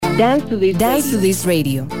Dance to This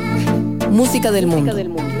Radio. Música del mundo.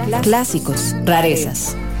 Clásicos,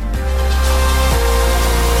 rarezas.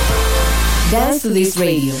 Dance to This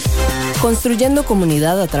Radio. Construyendo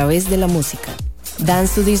comunidad a través de la música.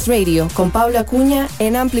 Dance to This Radio con Paula Acuña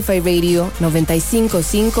en Amplify Radio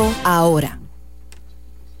 95.5 ahora.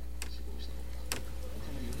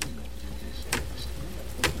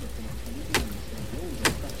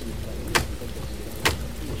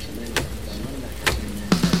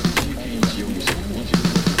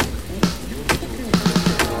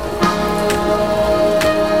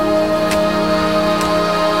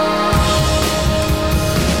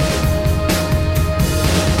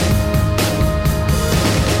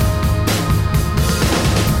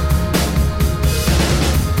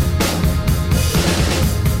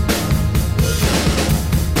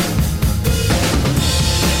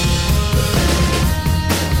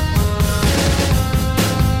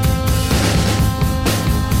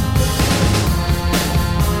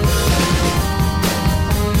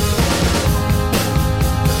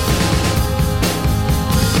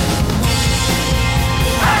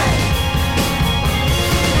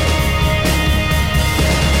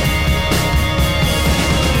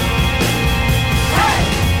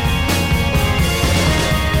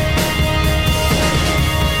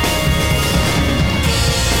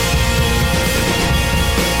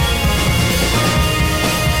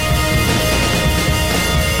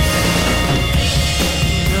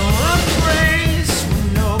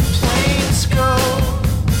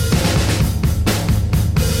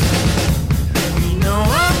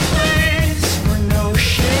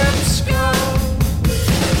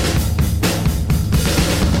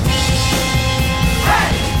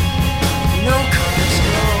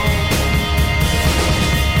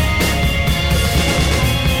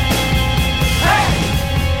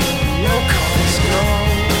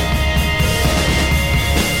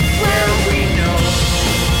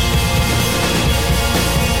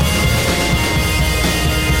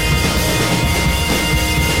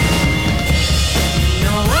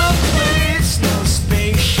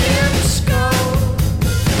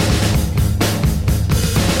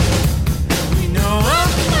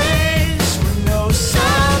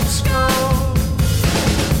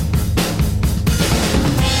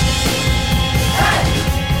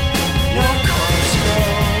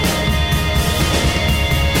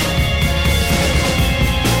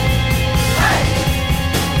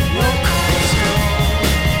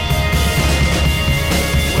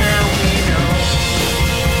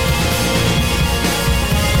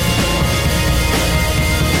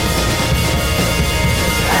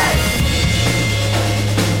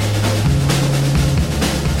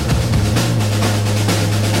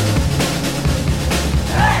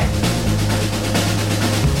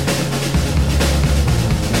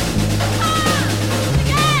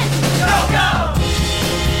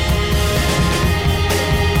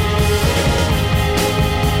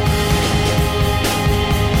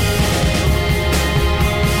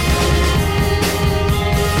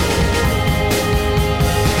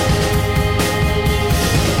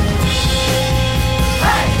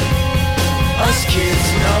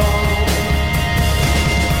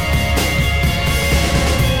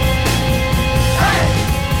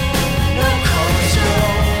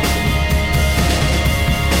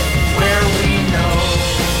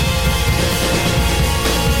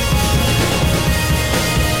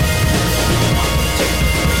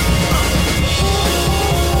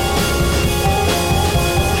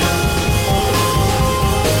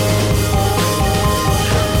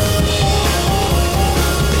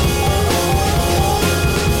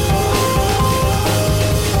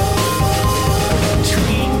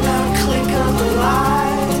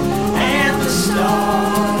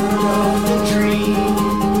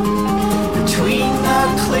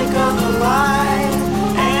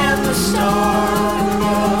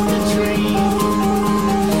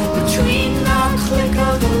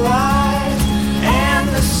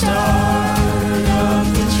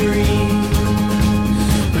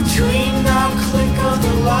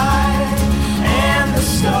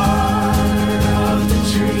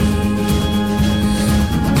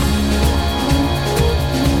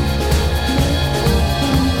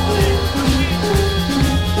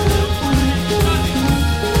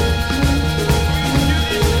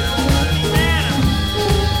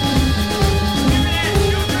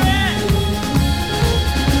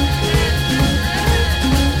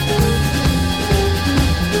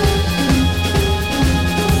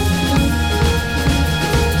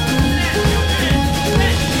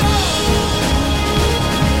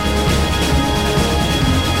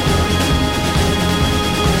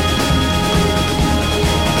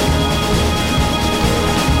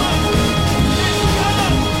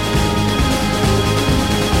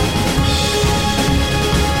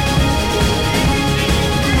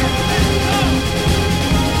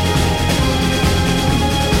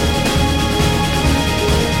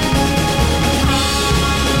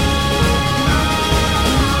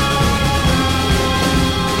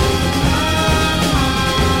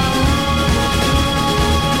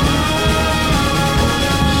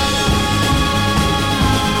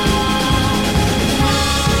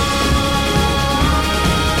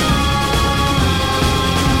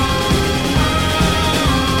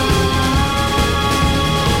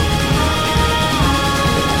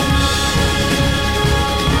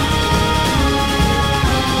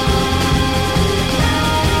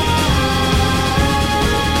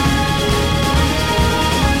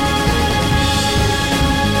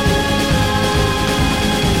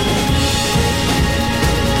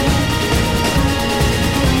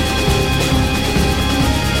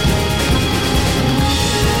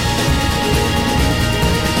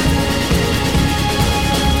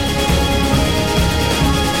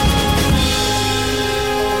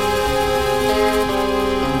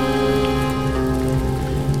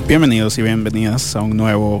 Bienvenidos y bienvenidas a un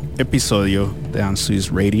nuevo episodio de Dance to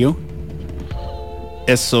This Radio.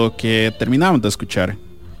 Eso que terminamos de escuchar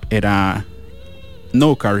era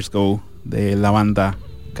No Cars Go de la banda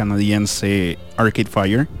canadiense Arcade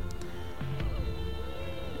Fire.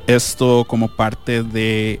 Esto como parte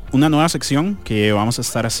de una nueva sección que vamos a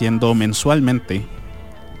estar haciendo mensualmente,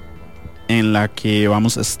 en la que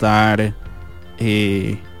vamos a estar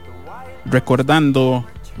recordando,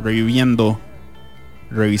 reviviendo,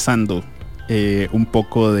 revisando un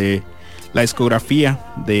poco de la discografía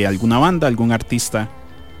de alguna banda, algún artista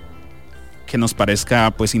que nos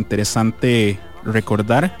parezca pues interesante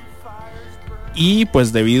recordar. Y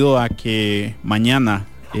pues debido a que mañana,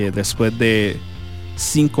 después de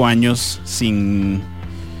 5 años sin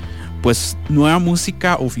pues nueva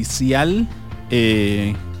música oficial,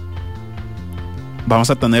 vamos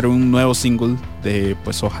a tener un nuevo single de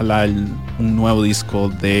pues ojalá un nuevo disco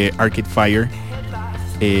de Arcade Fire,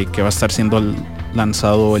 que va a estar siendo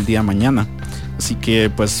lanzado el día de mañana. Así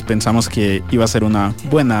que pues pensamos que iba a ser una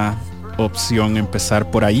buena opción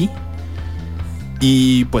empezar por ahí.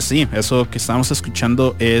 Y pues sí, eso que estamos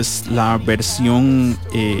escuchando es la versión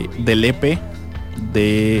del EP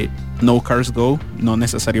de No Cars Go, no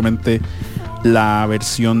necesariamente la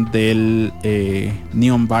versión del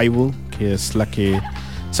Neon Bible, que es la que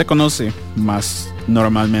se conoce más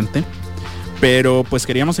normalmente. Pero pues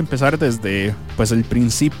queríamos empezar desde pues el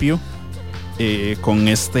principio con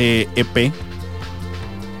este EP que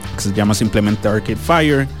se llama simplemente Arcade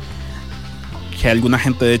Fire, que alguna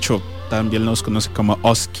gente de hecho también los conoce como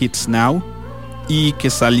Us Kids Now, y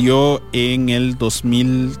que salió en el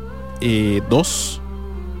 2003,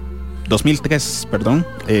 perdón.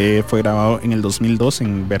 Fue grabado en el 2002,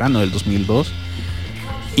 en verano del 2002.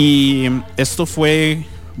 Y esto fue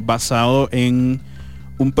basado en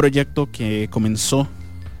un proyecto que comenzó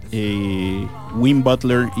Win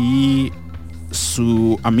Butler y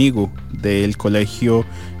su amigo del colegio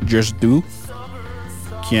Just Do,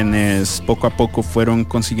 quienes poco a poco fueron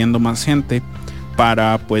consiguiendo más gente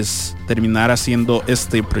para pues terminar haciendo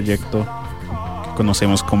este proyecto que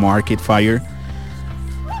conocemos como Arcade Fire,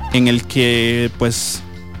 en el que pues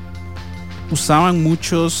usaban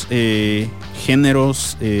muchos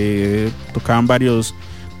géneros, tocaban varios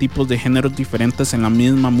tipos de géneros diferentes en la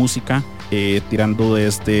misma música, tirando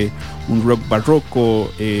desde un rock barroco,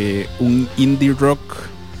 un indie rock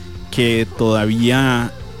que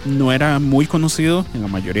todavía no era muy conocido en la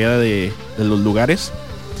mayoría de los lugares,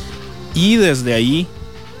 y desde ahí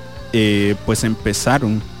pues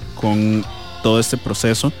empezaron con todo este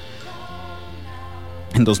proceso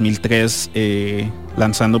en 2003,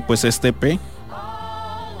 lanzando pues este EP,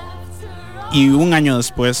 y un año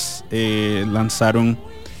después lanzaron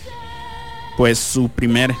pues su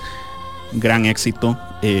primer gran éxito,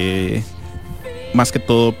 más que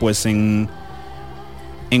todo pues en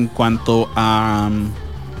cuanto a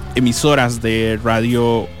emisoras de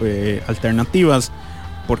radio alternativas,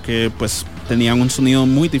 porque pues tenían un sonido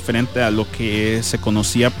muy diferente a lo que se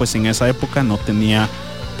conocía pues en esa época. No tenía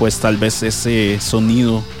pues tal vez ese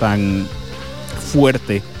sonido tan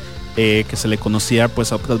fuerte que se le conocía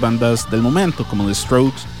pues a otras bandas del momento como The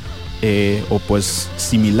Strokes o pues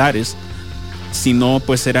similares, sino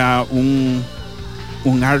pues era un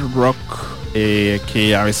hard rock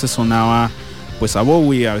que a veces sonaba pues a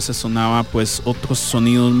Bowie, a veces sonaba pues otros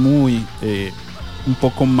sonidos muy un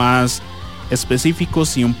poco más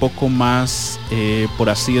específicos y un poco más por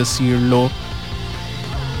así decirlo,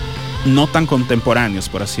 no tan contemporáneos,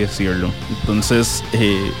 por así decirlo. Entonces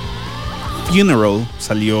Funeral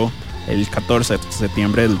salió el 14 de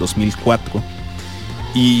septiembre del 2004,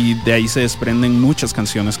 y de ahí se desprenden muchas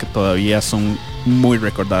canciones que todavía son muy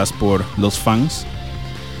recordadas por los fans.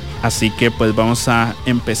 Así que pues vamos a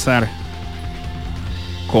empezar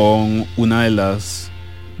con una de las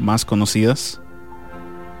más conocidas,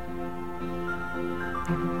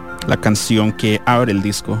 la canción que abre el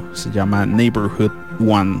disco se llama Neighborhood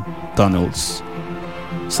 1 Tunnels.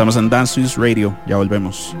 Estamos en Dance to This Radio, ya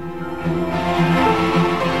volvemos.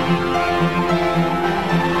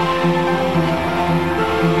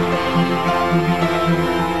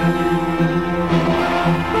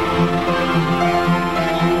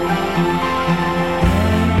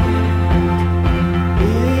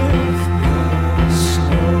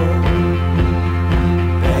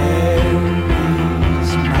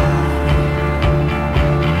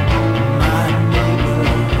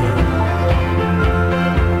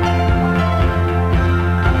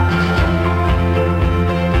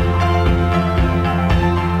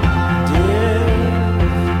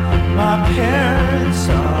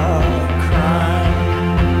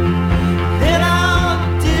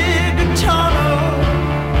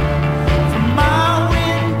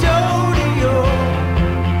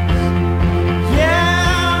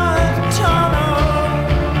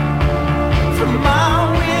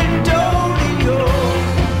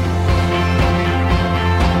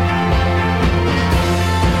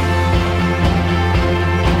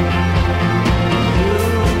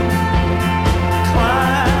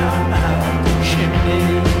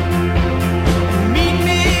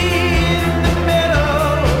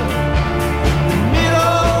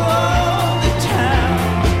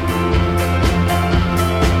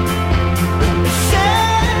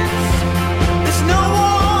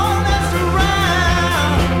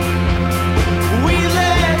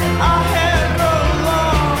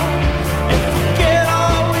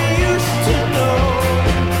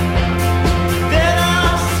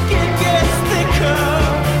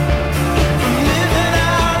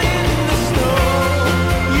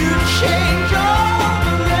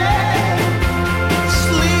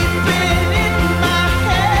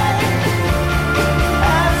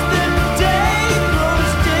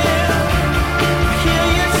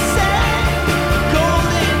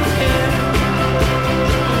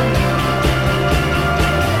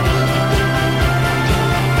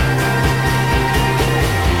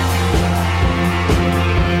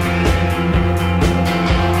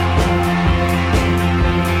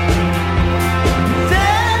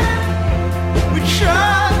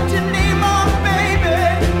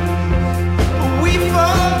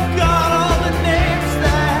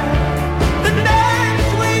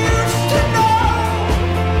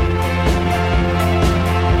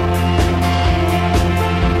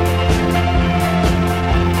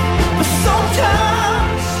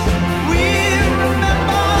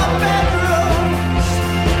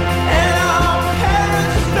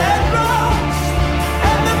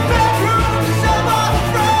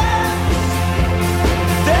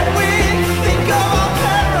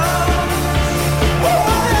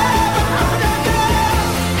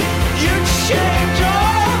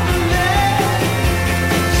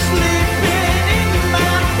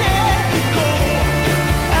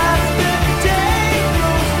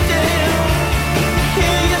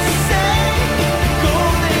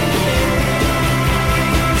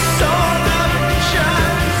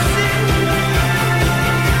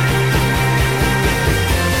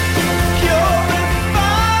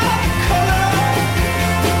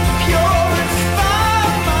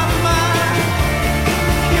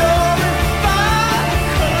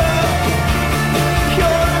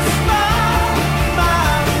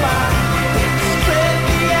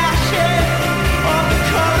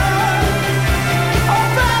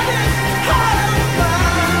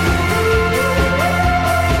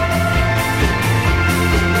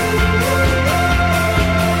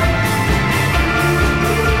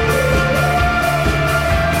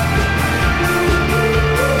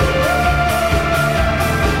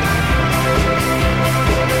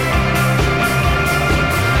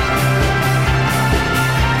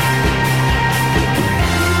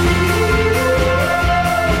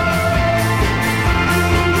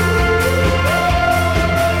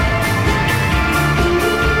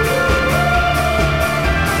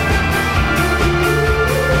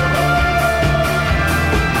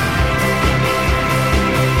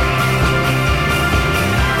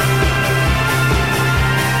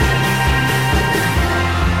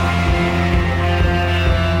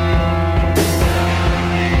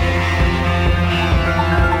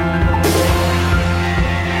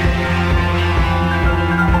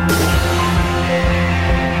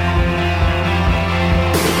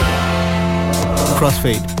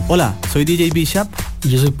 Crossfade. Hola, soy DJ Bishop. Y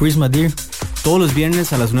yo soy Prisma Deer. Todos los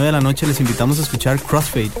viernes a las 9 de la noche les invitamos a escuchar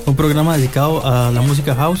Crossfade, un programa dedicado a la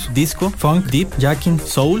música house, disco, funk, deep, jacking,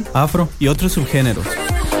 soul, afro y otros subgéneros.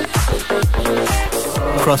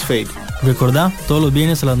 Crossfade. Recordá, todos los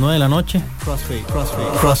viernes a las 9 de la noche.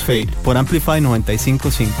 Crossfade por Amplify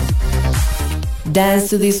 95.5. Dance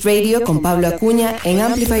to This Radio con Pablo Acuña en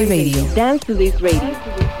Amplify Radio. Dance to This Radio.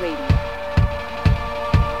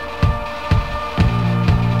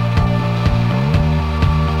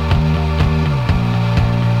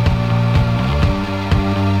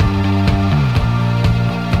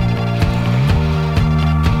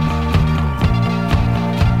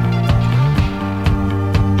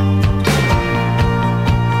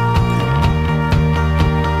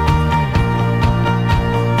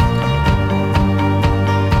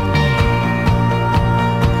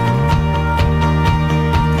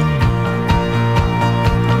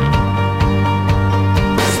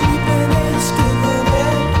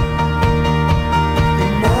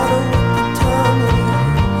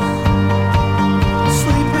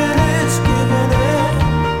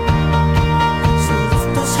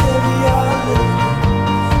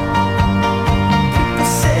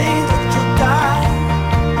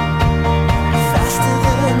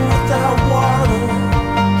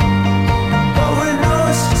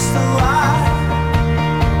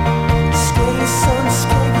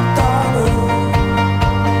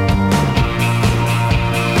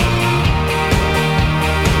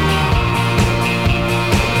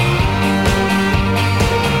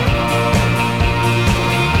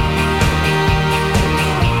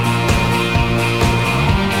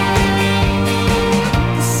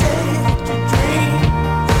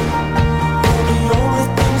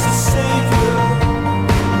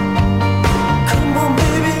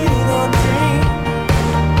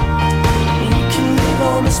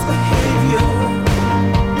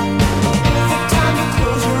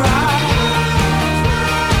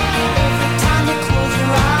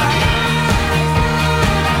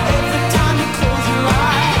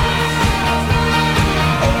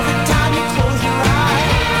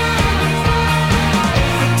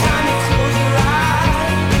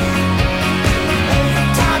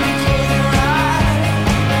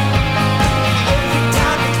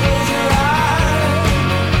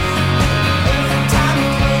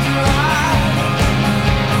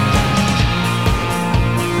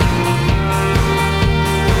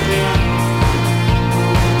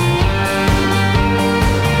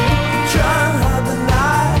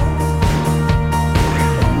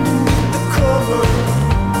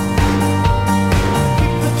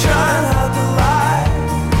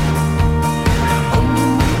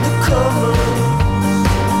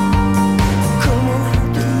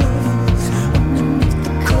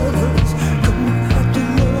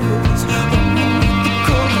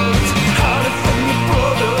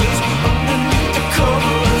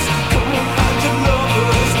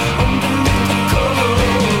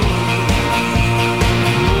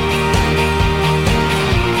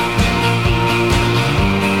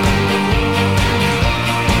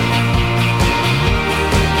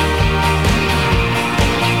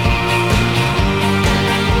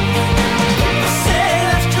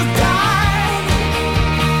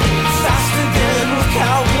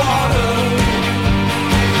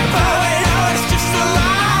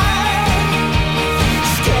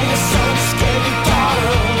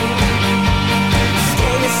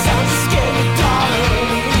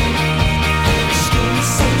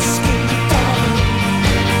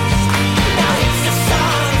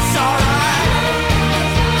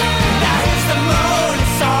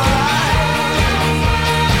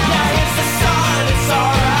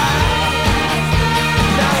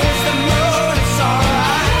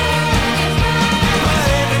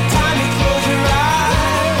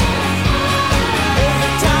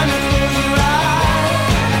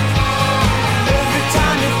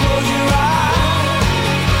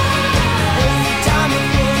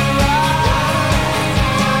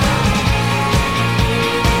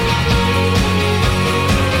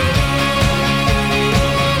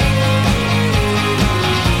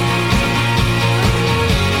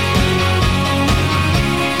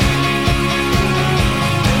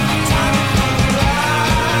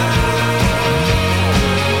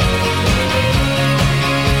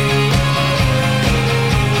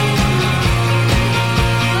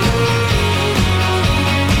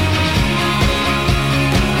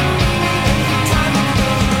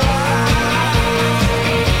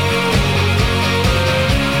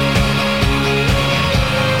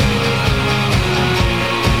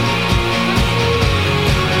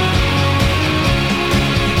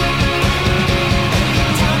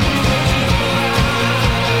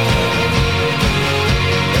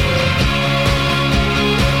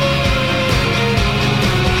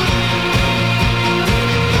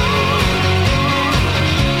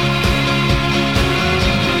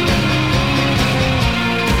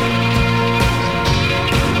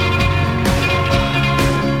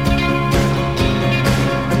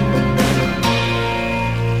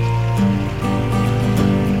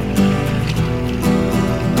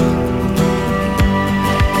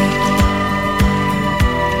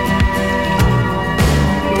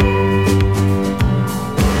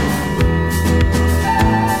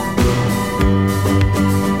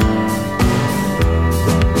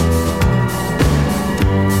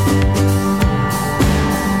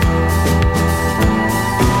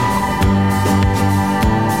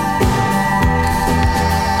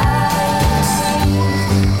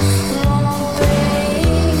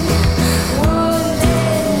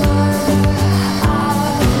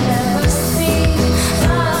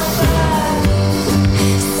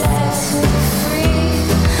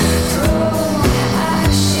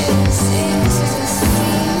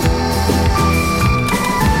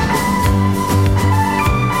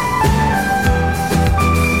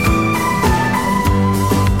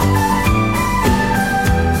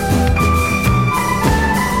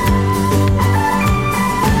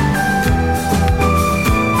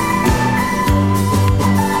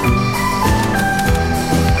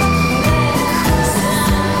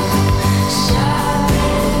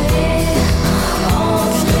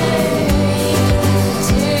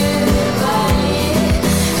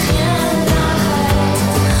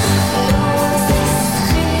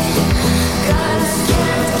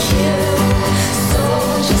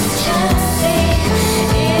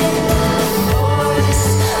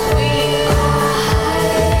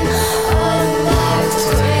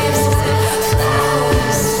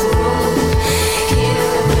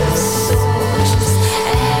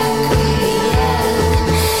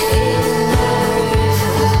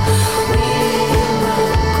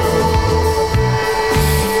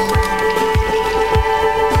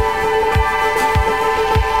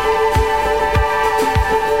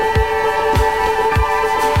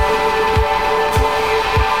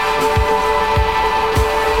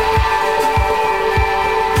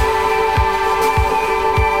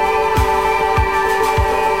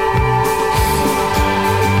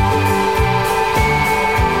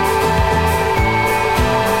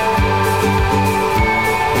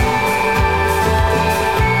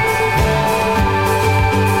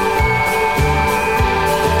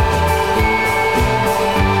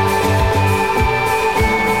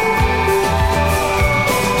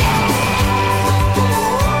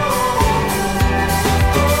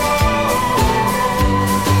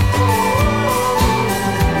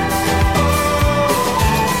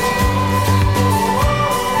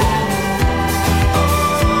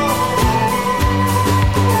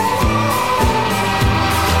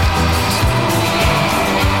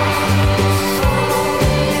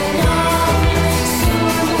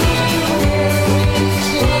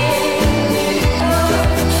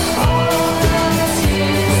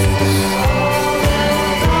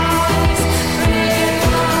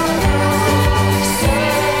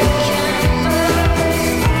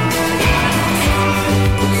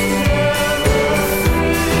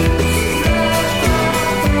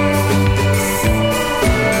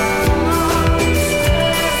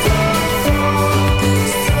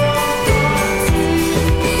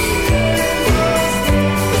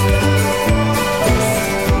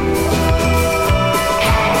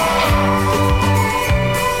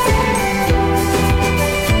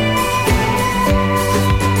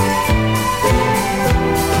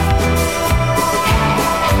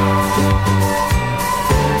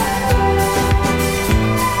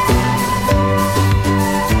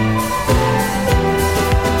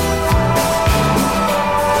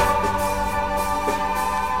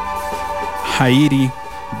 Haiti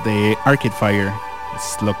de Arcade Fire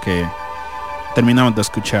es lo que terminamos de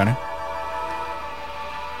escuchar.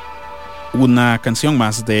 Una canción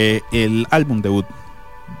más de el álbum debut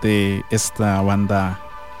de esta banda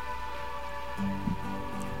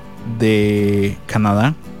de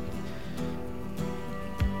Canadá.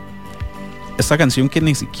 Esta canción que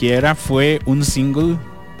ni siquiera fue un single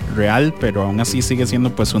real, pero aún así sigue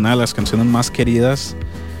siendo pues una de las canciones más queridas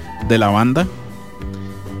de la banda.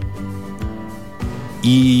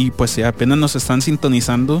 Y pues si apenas nos están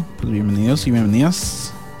sintonizando, pues bienvenidos y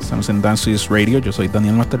bienvenidas. Estamos en Dance to This Radio. Yo soy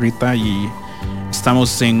Daniel Matarrita y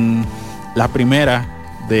estamos en la primera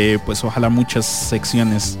de pues ojalá muchas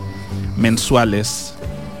secciones mensuales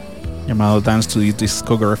llamado Dance to This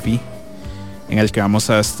Discography, en el que vamos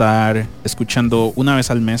a estar escuchando una vez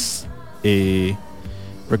al mes,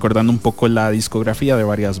 recordando un poco la discografía de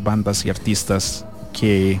varias bandas y artistas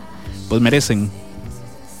que pues merecen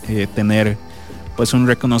tener pues un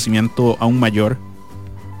reconocimiento aún mayor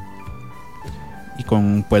y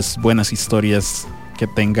con pues buenas historias que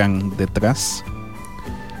tengan detrás.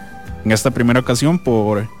 En esta primera ocasión,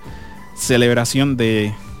 por celebración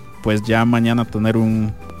de pues ya mañana tener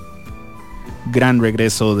un gran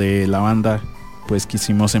regreso de la banda, pues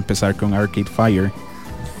quisimos empezar con Arcade Fire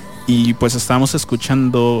y pues estábamos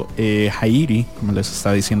escuchando Haiti, como les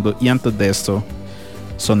estaba diciendo, y antes de esto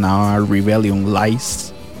sonaba Rebellion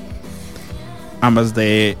Lies, ambas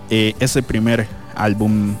de ese primer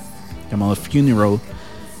álbum llamado Funeral,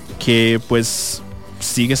 que pues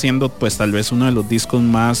sigue siendo pues tal vez uno de los discos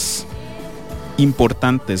más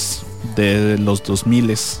importantes de los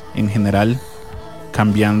 2000 en general,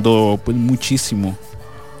 cambiando pues muchísimo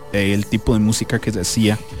el tipo de música que se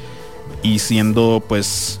hacía y siendo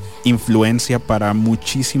pues influencia para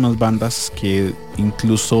muchísimas bandas que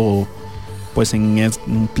incluso pues en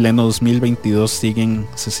pleno 2022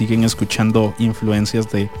 se siguen escuchando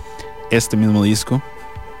influencias de este mismo disco.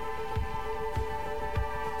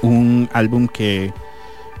 Un álbum que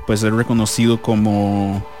pues es reconocido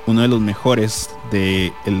como uno de los mejores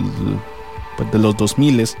de los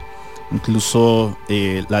 2000. Incluso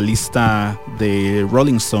la lista de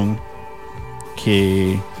Rolling Stone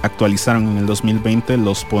que actualizaron en el 2020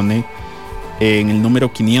 los pone en el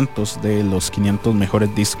número 500 de los 500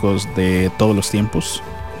 mejores discos de todos los tiempos.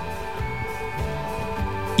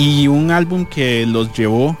 Y un álbum que los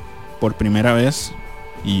llevó por primera vez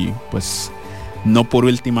y pues no por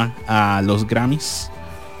última a los Grammys.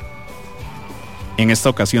 En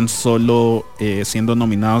esta ocasión solo siendo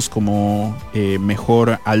nominados como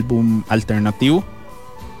mejor álbum alternativo.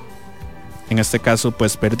 En este caso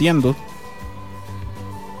pues perdiendo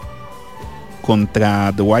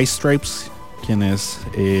contra The White Stripes, quienes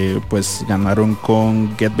pues ganaron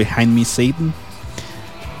con Get Behind Me Satan,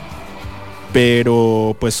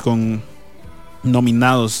 pero pues con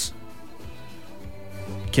nominados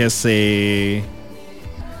que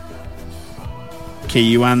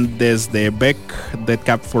iban desde Beck, Dead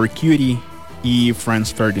Cap for Cutie y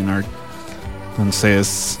Franz Ferdinand.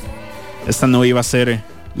 Entonces esta no iba a ser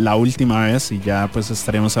la última vez y ya pues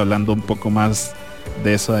estaremos hablando un poco más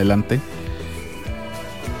de eso adelante.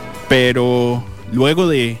 Pero luego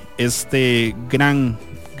de este gran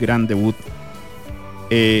debut,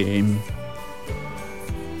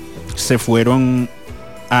 se fueron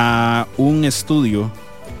a un estudio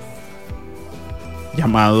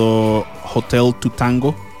llamado Hotel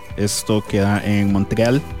Tutango. Esto queda en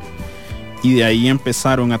Montreal, y de ahí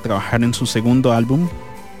empezaron a trabajar en su segundo álbum.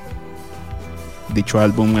 Dicho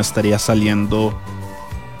álbum estaría saliendo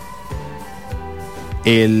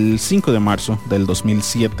el 5 de marzo del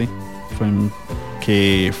 2007,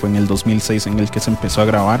 que fue en el 2006 en el que se empezó a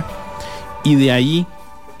grabar, y de ahí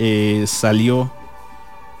salió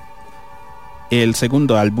el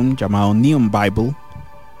segundo álbum llamado Neon Bible.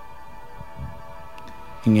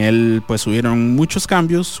 En él pues hubieron muchos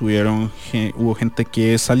cambios, hubo gente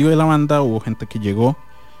que salió de la banda, hubo gente que llegó,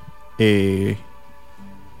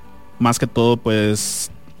 más que todo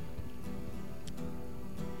pues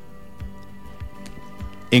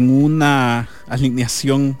en una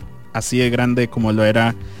alineación así de grande como lo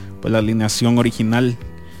era pues la alineación original,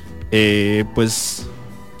 pues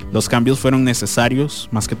los cambios fueron necesarios,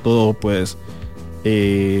 más que todo pues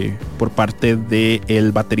por parte de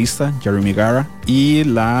el baterista Jeremy Gara y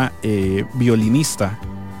la violinista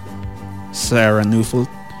Sarah Neufeld,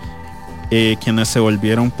 quienes se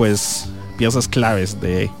volvieron pues piezas claves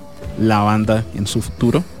de la banda en su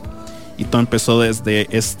futuro. Y todo empezó desde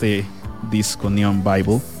este disco Neon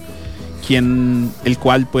Bible, el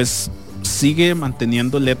cual pues sigue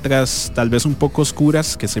manteniendo letras tal vez un poco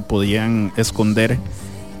oscuras que se podían esconder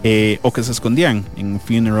o que se escondían en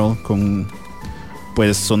Funeral, con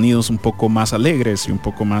pues sonidos un poco más alegres y un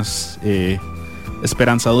poco más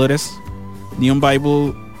esperanzadores, Neon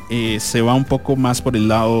Bible se va un poco más por el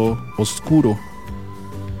lado oscuro,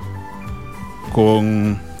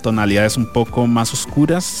 con tonalidades un poco más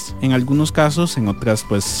oscuras en algunos casos, en otras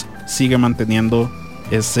pues sigue manteniendo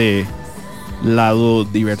ese lado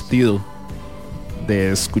divertido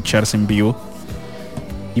de escucharse en vivo.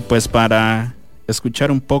 Y pues para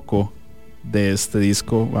escuchar un poco de este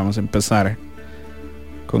disco vamos a empezar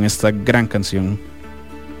con esta gran canción.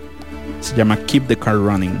 Se llama Keep the Car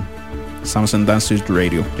Running. Estamos en Dance to This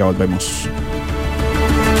Radio. Ya volvemos.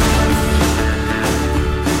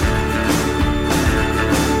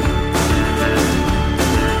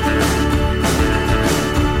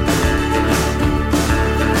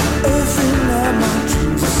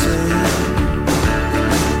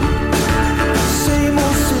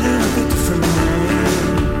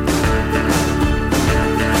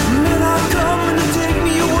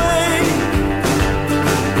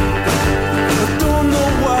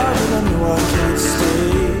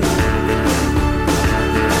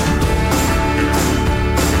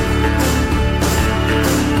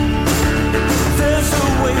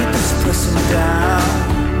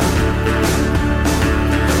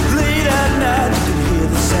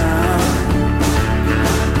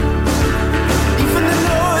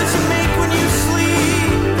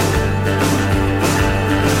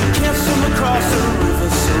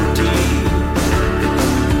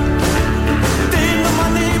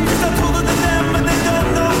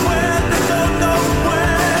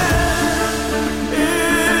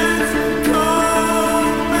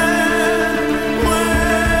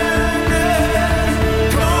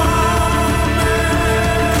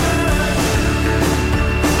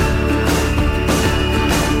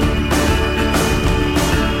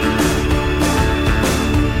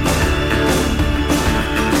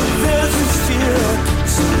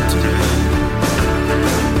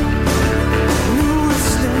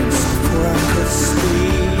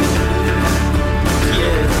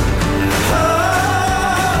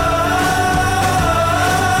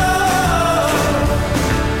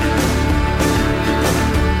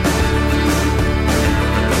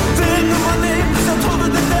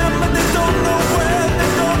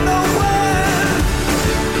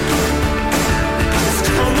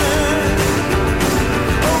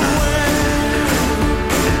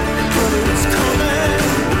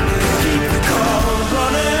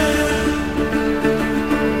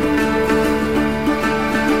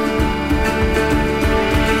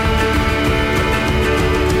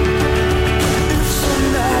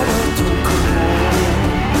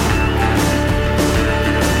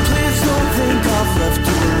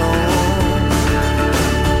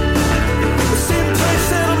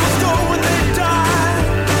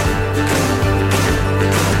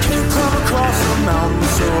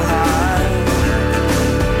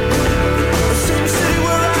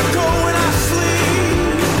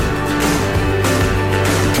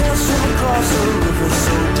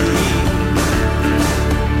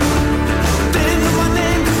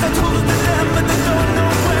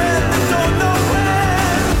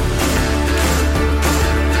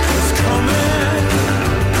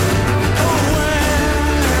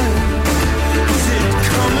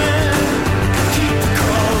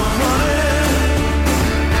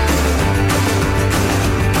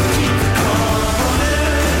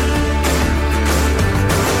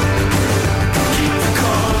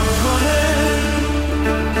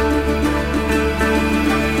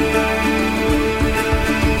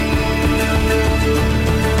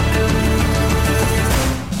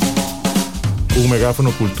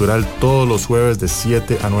 Megáfono Cultural todos los jueves de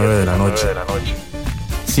 7 a 9 de la noche.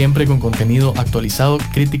 Siempre con contenido actualizado,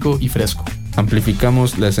 crítico y fresco.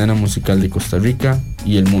 Amplificamos la escena musical de Costa Rica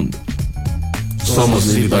y el mundo. Somos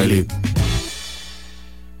Lead by Lead.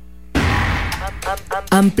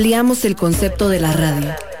 Ampliamos el concepto de la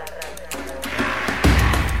radio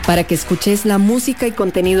para que escuches la música y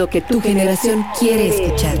contenido que tu generación quiere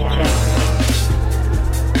escuchar.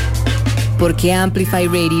 Porque Amplify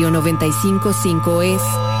Radio 955 es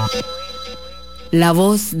la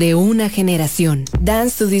voz de una generación.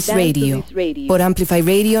 Dance to This Radio por Amplify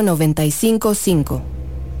Radio 955.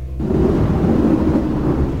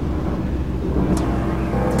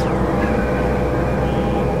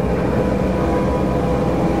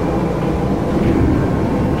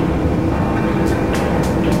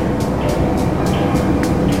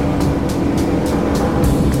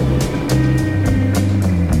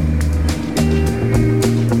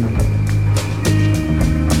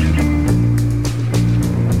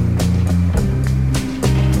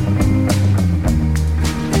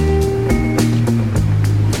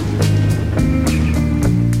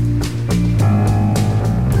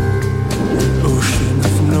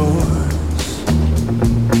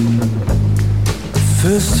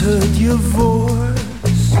 first heard your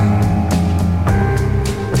voice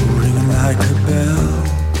ringing like a bell,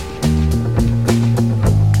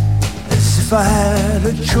 as if I had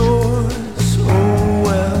a choice, oh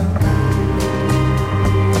well.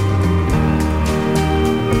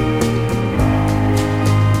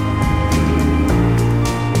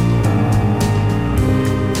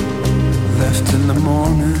 Left in the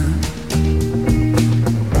morning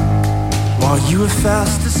while you were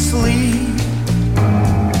fast asleep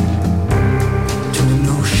to an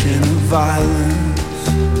ocean of violence,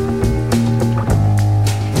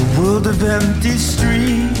 a world of empty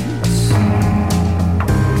streets.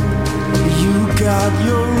 You got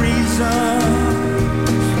your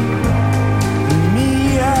reasons,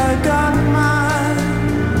 me, I got mine,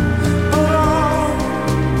 but all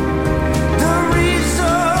the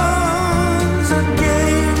reasons I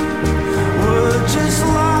gave were just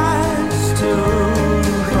lies to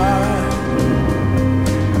buy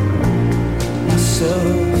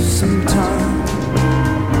myself some time.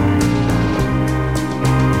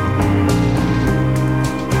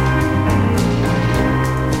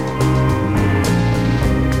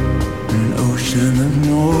 An ocean of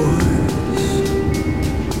noise,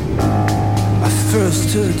 I first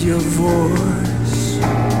heard your voice.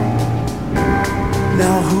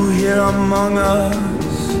 Now who here among us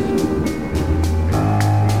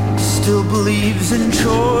still believes in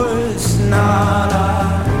choice? Not I.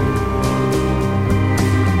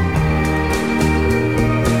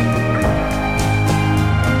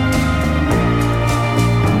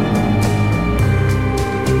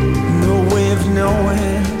 No way of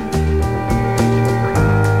knowing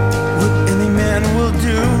what any man will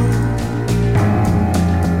do.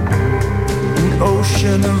 An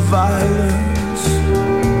ocean of violence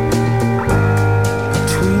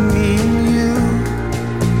between me and you.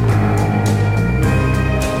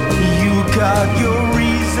 You got your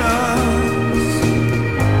reasons,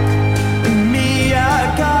 me, I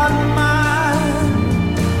got mine,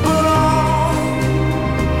 but all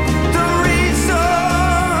the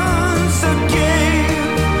reasons I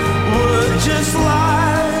gave were just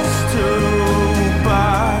lies to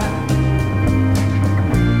buy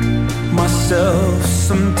myself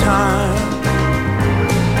some time.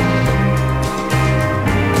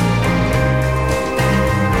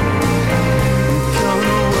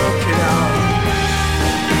 Gonna work it out.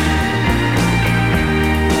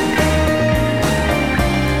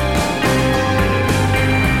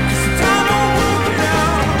 It's time to work it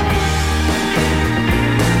out.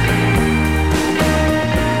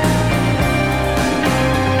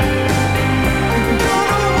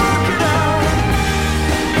 Gonna work it out. It's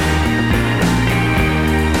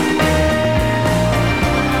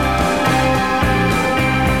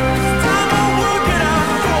time to work it out for you. I'm gonna work it out. It's time to work it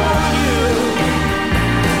out for you.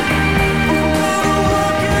 Gonna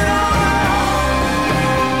work it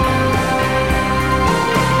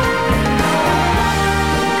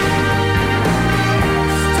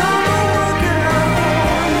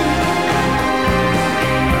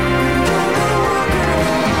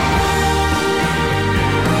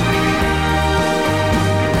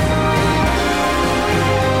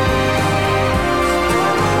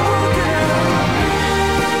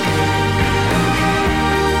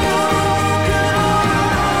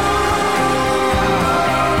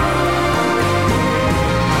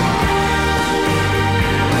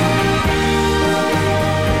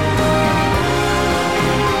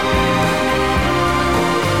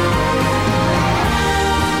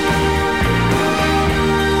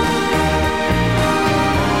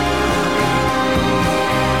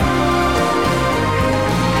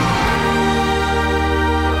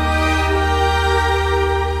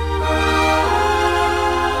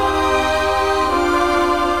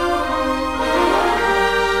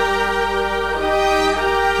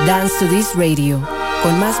Dance to This Radio,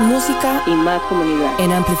 con más música y más comunidad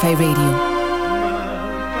en Amplify Radio.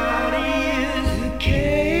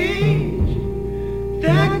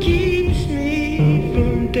 that keeps me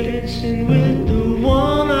from dancing with the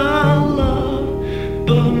one I love,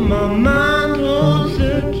 but my mind holds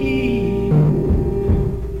the key.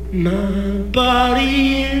 My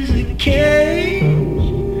body is a cage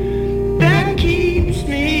that keeps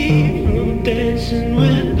me from dancing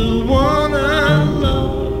with the one I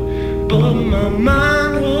love, but my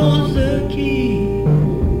mind holds the key.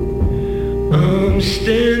 I'm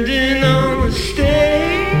standing on the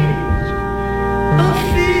stage of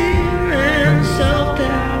fear and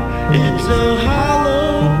self-doubt. It's a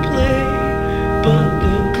hollow play, but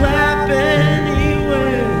they'll clap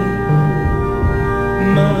anyway.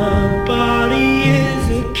 My body is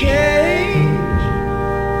a cage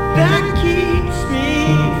that keeps me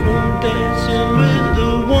from dancing with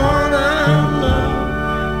the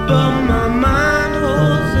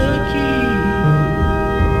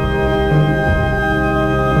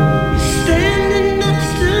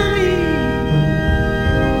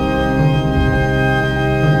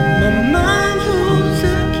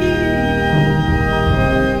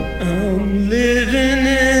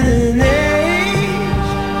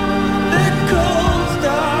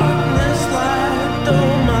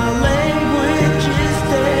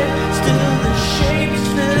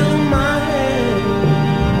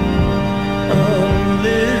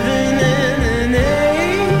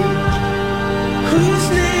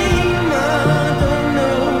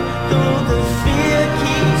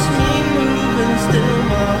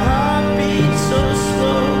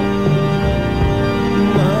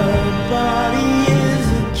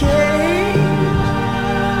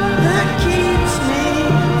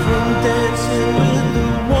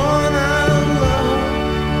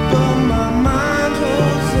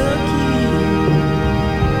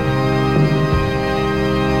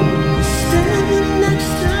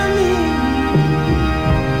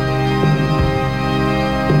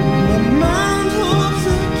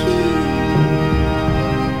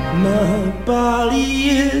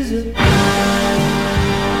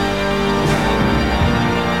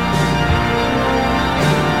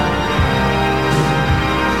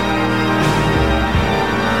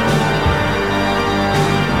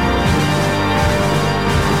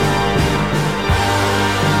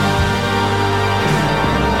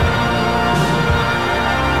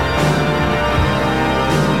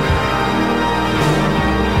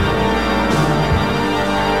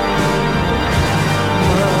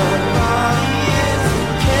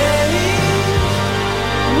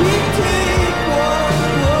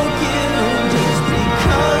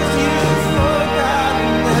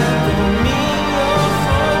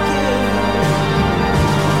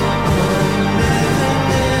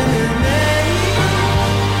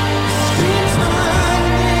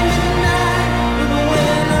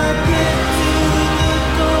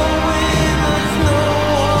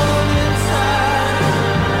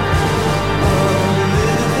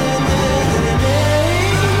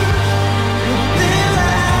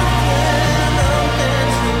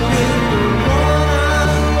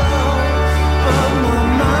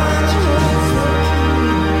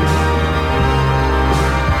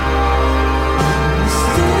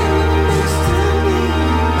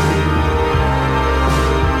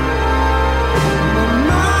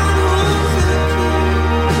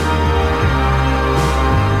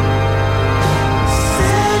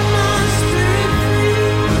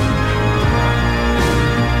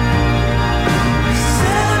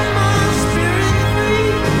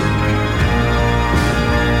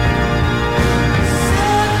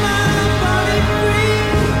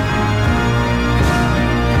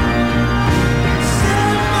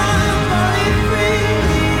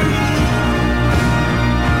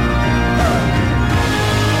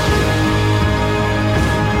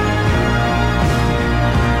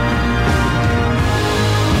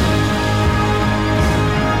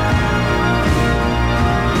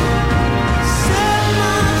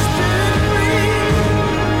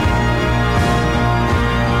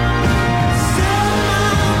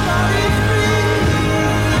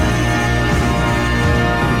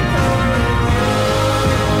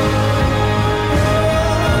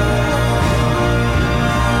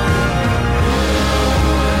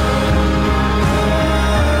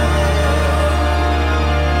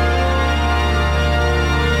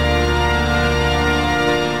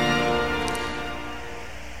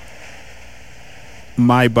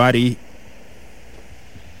My Body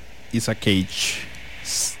is a Cage,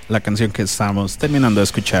 la canción que estamos terminando de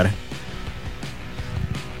escuchar.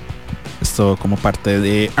 Esto como parte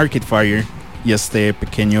de Arcade Fire y este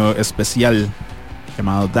pequeño especial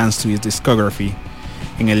llamado Dance to His Discography,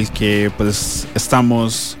 en el que pues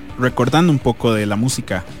estamos recordando un poco de la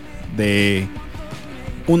música de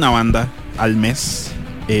una banda al mes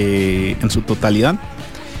en su totalidad.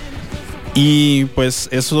 Y pues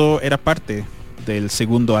eso era parte del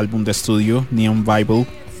segundo álbum de estudio, Neon Bible,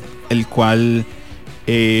 el cual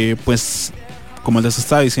pues como les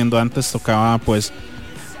estaba diciendo antes, tocaba pues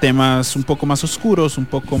temas un poco más oscuros, un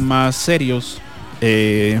poco más serios,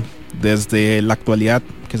 desde la actualidad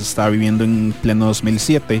que se estaba viviendo en pleno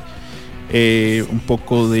 2007, un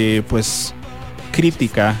poco de pues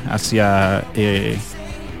crítica hacia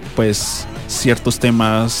pues ciertos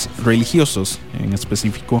temas religiosos en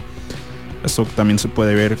específico. Esto también se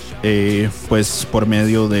puede ver pues por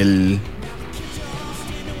medio del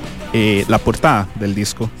la portada del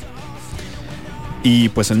disco y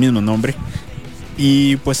pues el mismo nombre.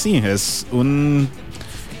 Y pues sí, es un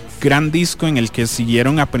gran disco en el que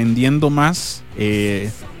siguieron aprendiendo más,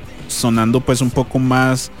 sonando pues un poco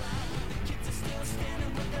más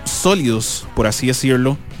sólidos, por así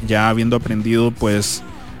decirlo, ya habiendo aprendido pues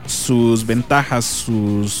sus ventajas,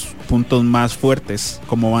 sus puntos más fuertes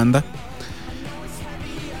como banda.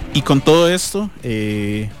 Y con todo esto,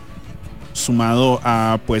 sumado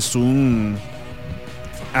a pues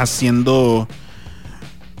haciendo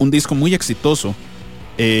un disco muy exitoso,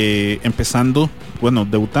 empezando, bueno,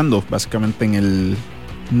 debutando básicamente en el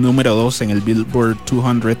número 2 en el Billboard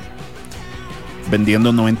 200,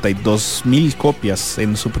 vendiendo 92,000 copias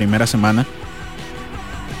en su primera semana.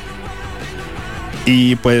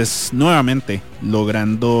 Y pues nuevamente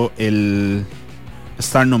logrando el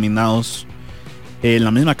estar nominados en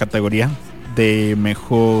la misma categoría de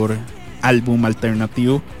mejor álbum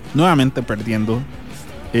alternativo, nuevamente perdiendo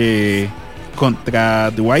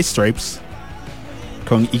contra The White Stripes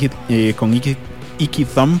con Icky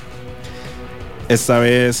Thumb, esta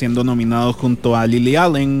vez siendo nominado junto a Lily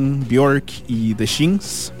Allen, Björk y The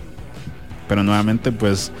Shins. Pero nuevamente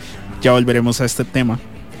pues ya volveremos a este tema,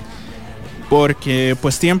 porque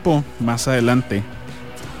pues tiempo más adelante,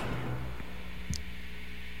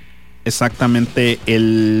 exactamente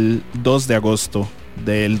el 2 de agosto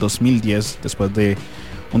del 2010, después de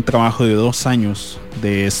un trabajo de 2 años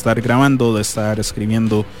de estar grabando, de estar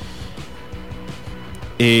escribiendo,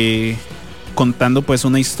 contando pues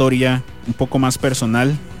una historia un poco más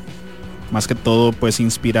personal, más que todo pues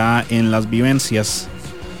inspirada en las vivencias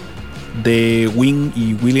de Wynn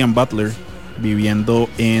y William Butler viviendo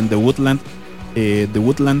en The Woodlands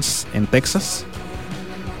en Texas.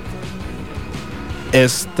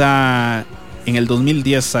 En el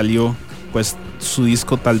 2010 salió pues su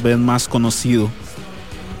disco tal vez más conocido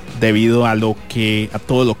debido a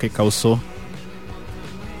todo lo que causó,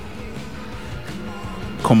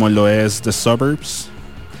 como lo es The Suburbs.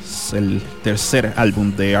 Es el tercer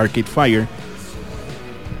álbum de Arcade Fire,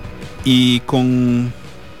 y con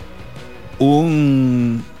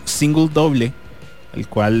un single doble, el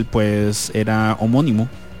cual pues era homónimo,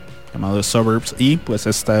 llamado The Suburbs, y pues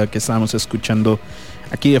esta que estábamos escuchando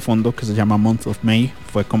aquí de fondo, que se llama Month of May,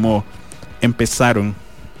 fue como empezaron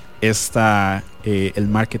el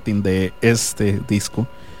marketing de este disco.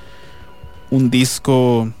 Un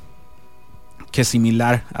disco que,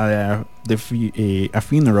 similar a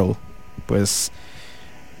Funeral, pues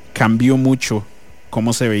cambió mucho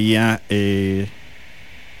cómo se veía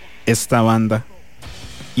esta banda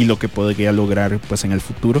y lo que podría lograr pues en el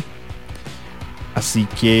futuro. Así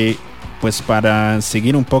que pues para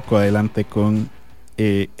seguir un poco adelante con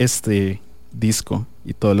este disco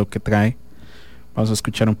y todo lo que trae, vamos a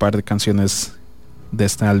escuchar un par de canciones de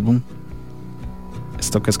este álbum.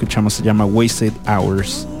 Esto que escuchamos se llama Wasted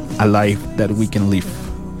Hours, A Life That We Can Live.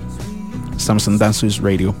 Estamos en Dance With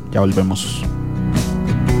Radio, ya volvemos.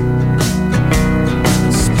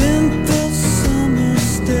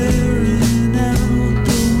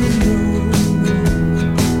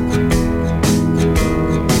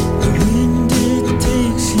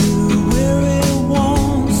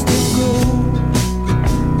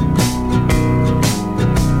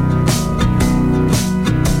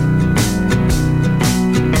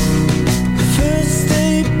 First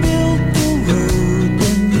they built the road,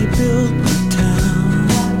 then they built the town.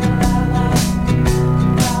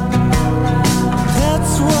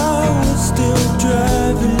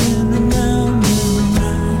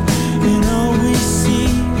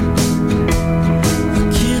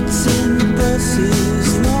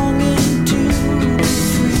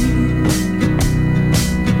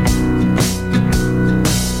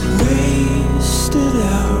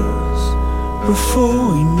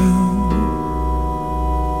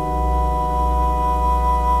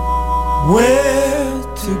 where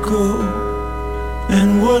to go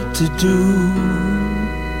and what to do.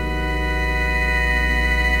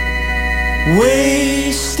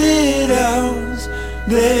 Wasted hours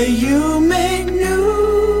that you make new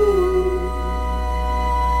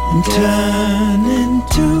and turn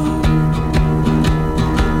into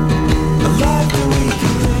a life that we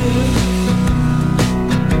can live.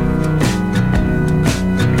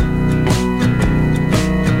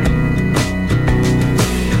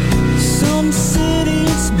 Some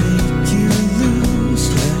cities make you lose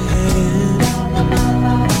your head.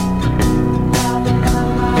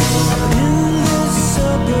 In the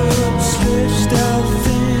suburbs, stretched out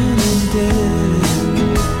thin and dead.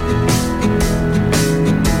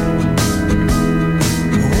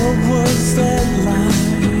 What was that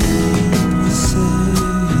line you said?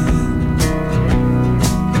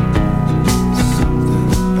 Something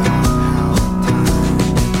about how time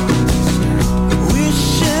was.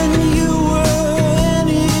 Wishing you were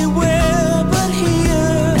anywhere but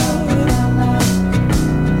here.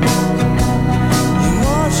 You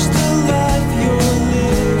watch the life you're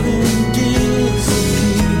living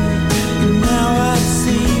disappear. And now I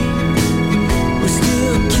see we're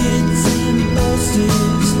still kids in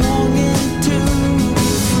buses longing to be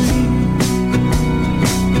free.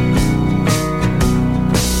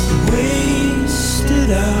 Wasted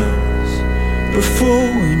hours before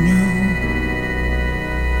we knew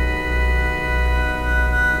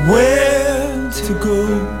where to go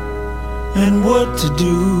and what to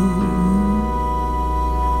do.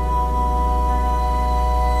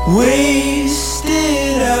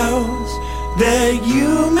 Wasted hours that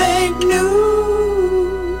you make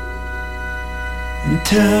new and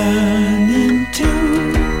turn into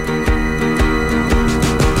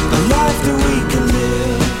a life that we can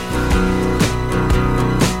live.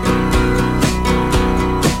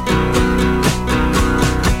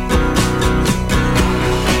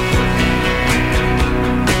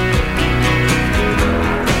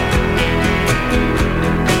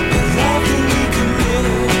 A life that we can live. A life that we can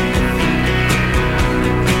live.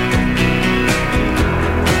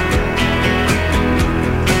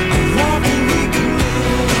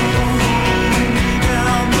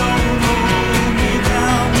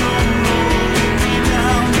 Don't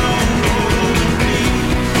hold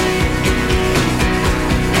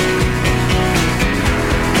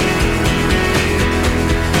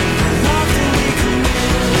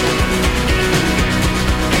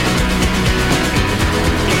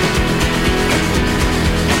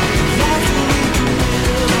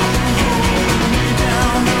me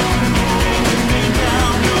down, don't hold me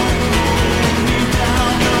down, don't hold me down.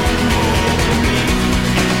 A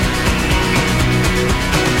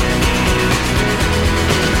life that we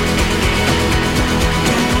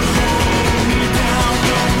can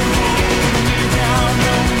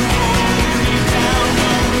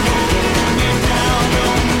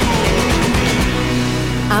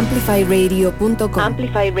Amplifyradio.com.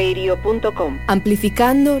 Amplifyradio.com.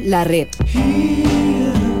 Amplificando la red.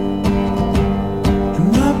 Here,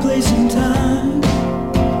 in my place and time,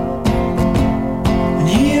 and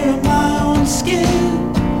here in my own skin,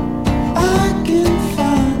 I can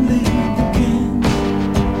finally begin.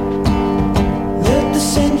 Let the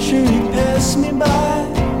century pass me by,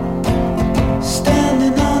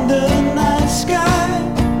 standing under the night sky.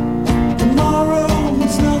 Tomorrow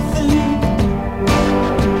means nothing.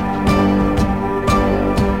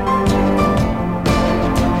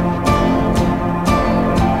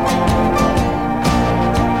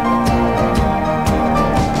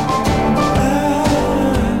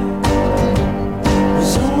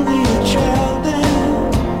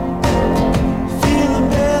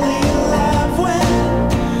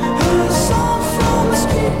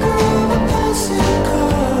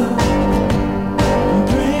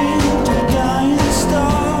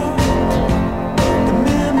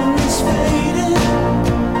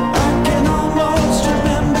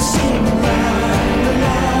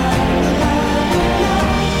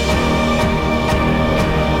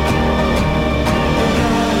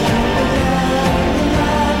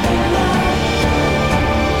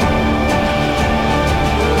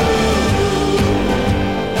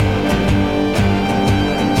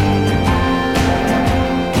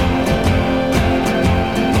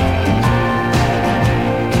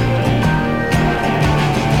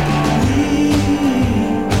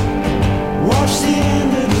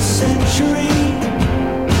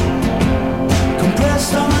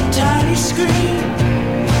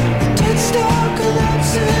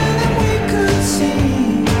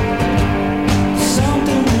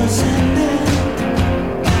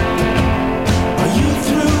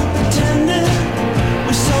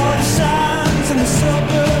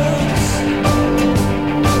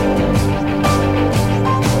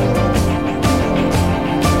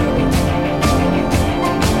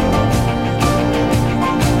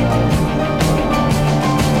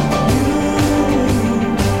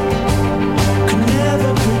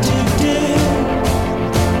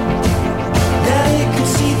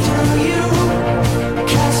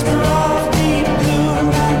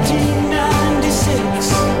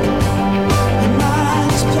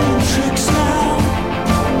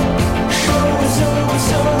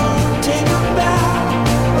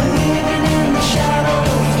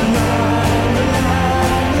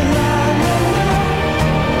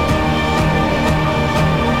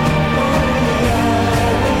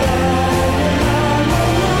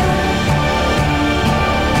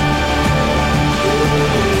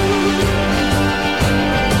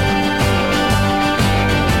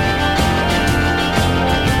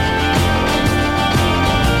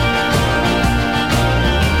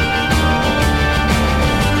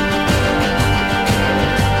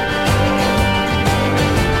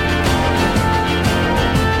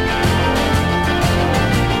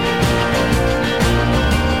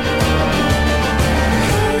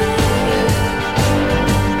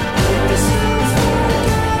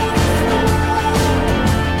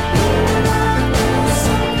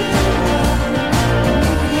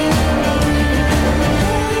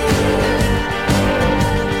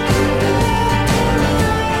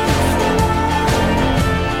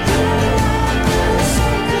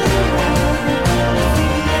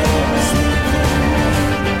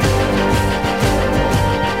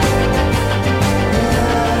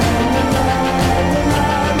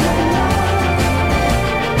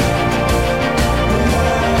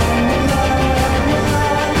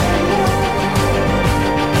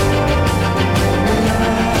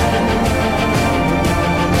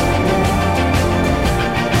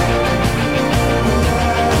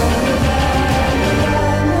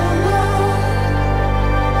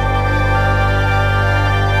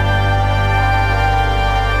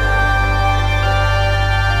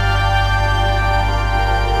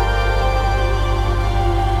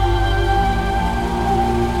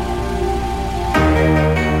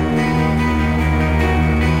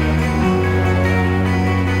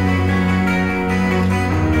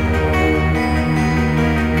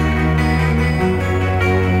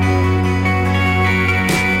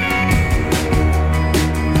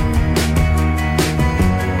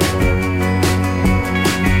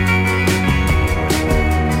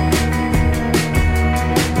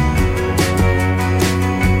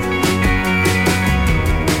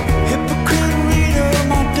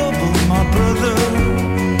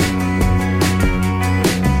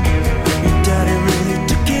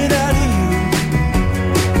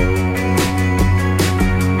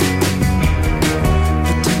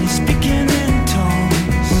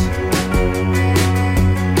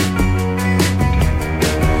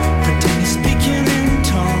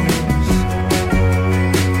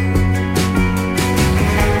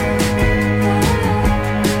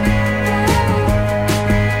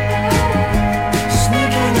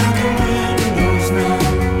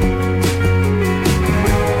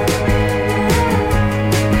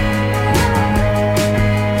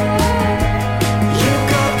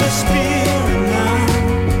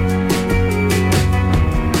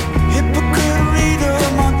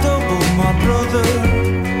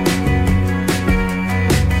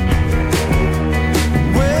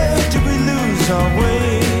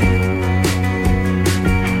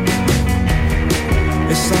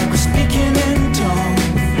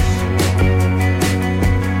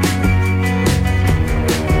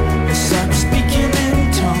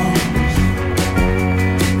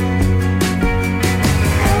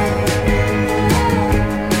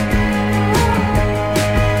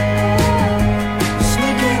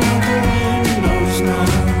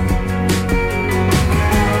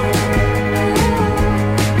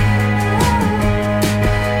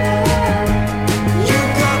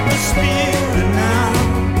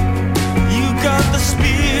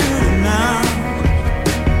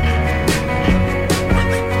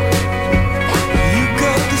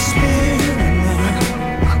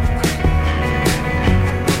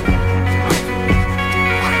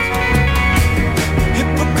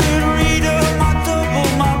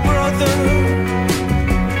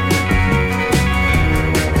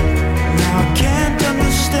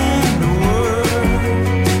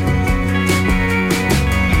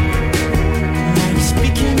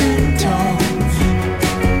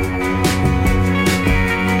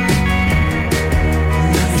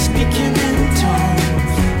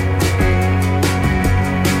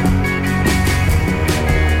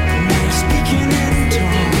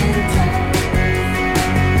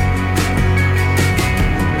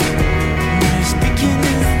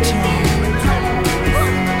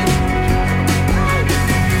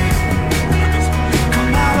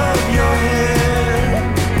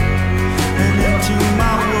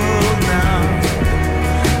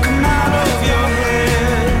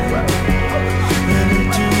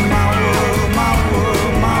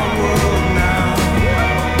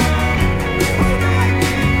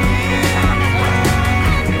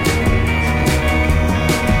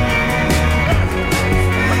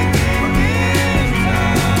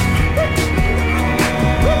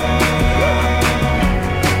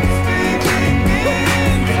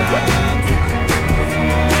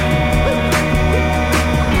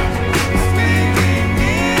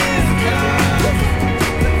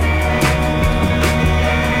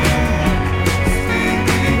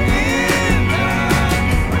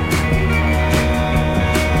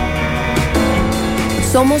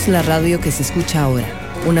 Somos la radio que se escucha ahora.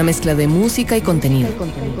 Una mezcla de música y contenido.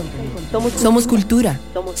 Somos cultura.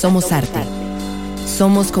 Somos arte.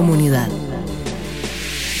 Somos comunidad.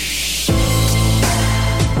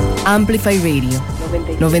 Amplify Radio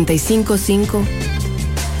 95.5.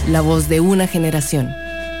 La voz de una generación.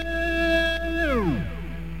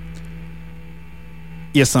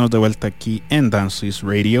 Y estamos de vuelta aquí en Dance to This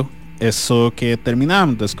Radio. Eso que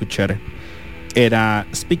terminábamos de escuchar era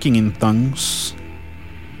Speaking in Tongues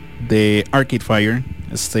de Arcade Fire,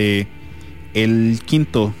 el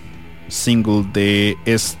quinto single de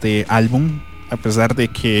este álbum, a pesar de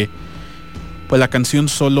que pues la canción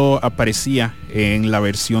solo aparecía en la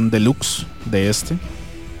versión deluxe de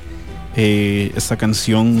esta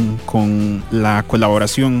canción con la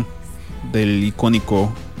colaboración del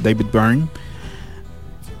icónico David Byrne,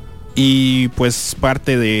 y pues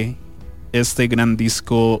parte de este gran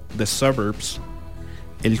disco The Suburbs,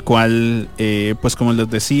 el cual pues como les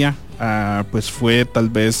decía, pues fue tal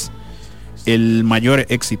vez el mayor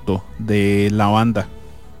éxito de la banda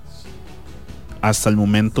hasta el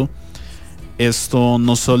momento. Esto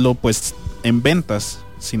no solo pues en ventas,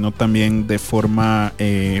 sino también de forma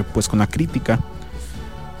pues con la crítica,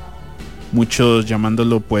 muchos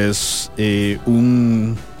llamándolo pues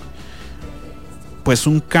un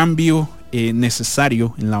cambio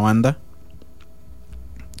necesario en la banda,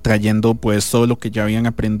 trayendo pues todo lo que ya habían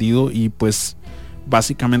aprendido y pues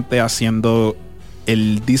básicamente haciendo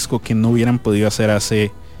el disco que no hubieran podido hacer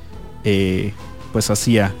hace pues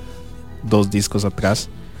hacía 2 discos atrás.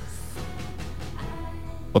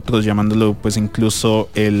 Otros llamándolo pues incluso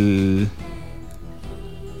el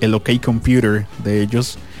OK Computer de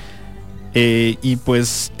ellos, y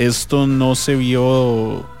pues esto no se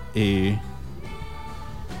vio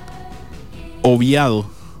obviado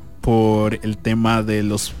por el tema de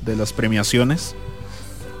las premiaciones,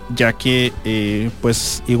 ya que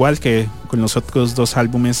pues igual que con los otros 2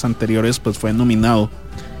 álbumes anteriores, pues fue nominado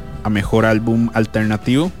a mejor álbum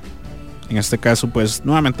alternativo, en este caso pues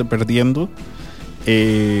nuevamente perdiendo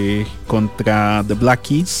contra The Black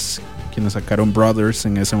Keys, quienes sacaron Brothers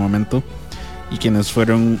en ese momento, y quienes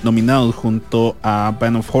fueron nominados junto a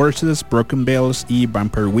Band of Horses, Broken Bells y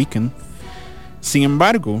Vampire Weekend. Sin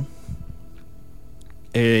embargo,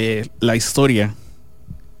 la historia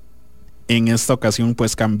en esta ocasión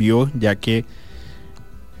pues cambió, ya que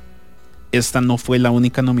esta no fue la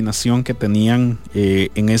única nominación que tenían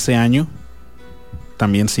en ese año,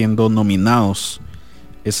 también siendo nominados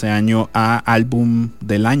ese año a álbum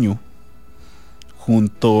del año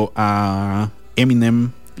junto a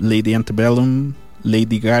Eminem, Lady Antebellum,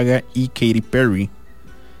 Lady Gaga y Katy Perry.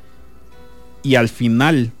 Y al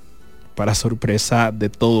final, para sorpresa de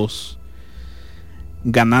todos,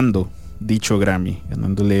 ganando dicho Grammy,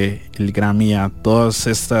 ganándole el Grammy a todas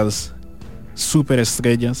estas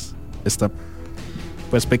superestrellas, esta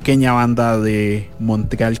pues pequeña banda de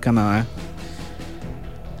Montreal, Canadá,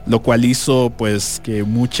 lo cual hizo pues que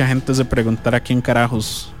mucha gente se preguntara quién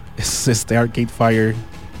carajos es este Arcade Fire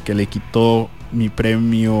que le quitó el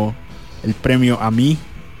premio a mí,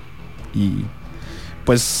 y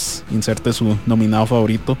pues inserte su nominado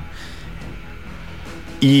favorito.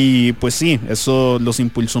 Y pues sí, eso los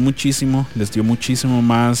impulsó muchísimo, les dio muchísimo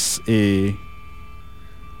más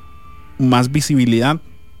visibilidad,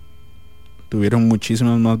 tuvieron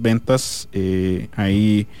muchísimas más ventas.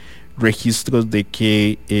 Hay registros de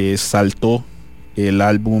que saltó el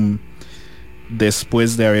álbum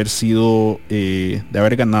después de haber sido de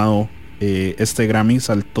haber ganado este Grammy,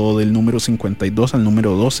 saltó del número 52 al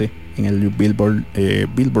número 12 en el Billboard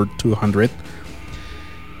 200.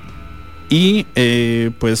 Y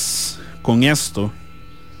pues con esto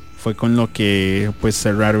fue con lo que pues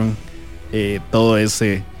cerraron todo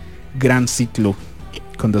ese gran ciclo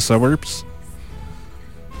con The Suburbs.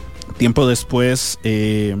 Tiempo después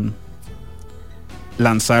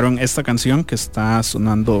lanzaron esta canción que está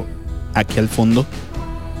sonando aquí al fondo,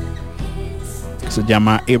 que se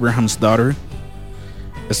llama Abraham's Daughter.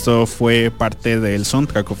 Esto fue parte del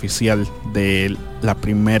soundtrack oficial de la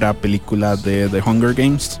primera película de The Hunger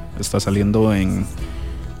Games. Está saliendo en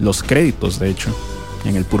los créditos, de hecho,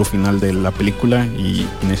 en el puro final de la película y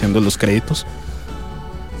iniciando los créditos.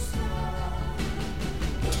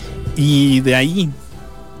 Y de ahí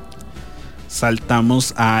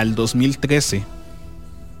saltamos al 2013,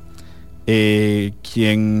 en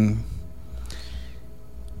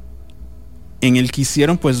el que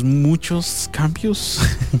hicieron pues muchos cambios.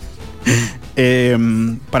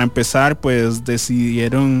 Para empezar, pues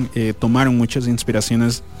decidieron, tomaron muchas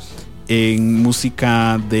inspiraciones en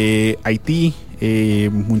música de Haití,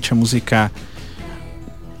 mucha música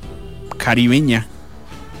caribeña,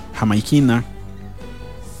 jamaiquina,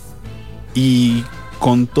 Y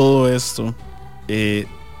con todo esto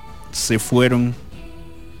se fueron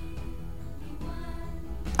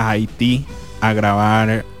a Haití a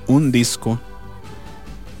grabar un disco,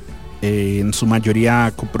 en su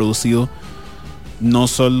mayoría coproducido no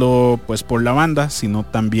solo pues por la banda, sino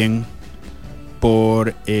también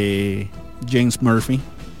por James Murphy,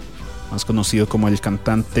 más conocido como el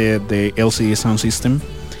cantante de LCD Sound System,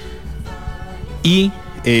 y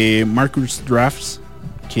Marcus Drafts,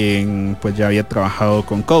 quien pues ya había trabajado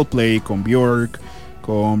con Coldplay, con Björk,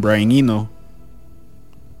 con Brian Eno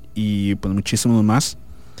y pues muchísimos más.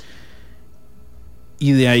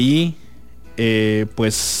 Y de ahí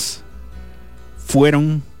pues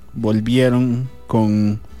volvieron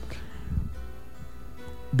con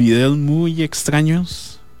videos muy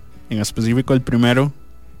extraños, en específico el primero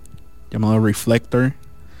llamado Reflector,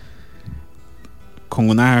 con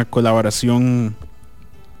una colaboración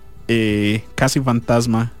casi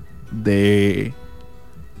fantasma de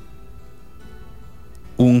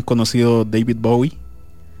un conocido David Bowie,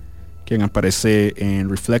 quien aparece en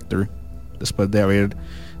Reflector después de haber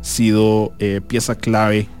sido pieza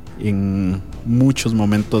clave en muchos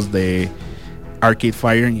momentos de Arcade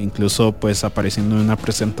Fire, incluso pues apareciendo en una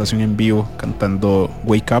presentación en vivo cantando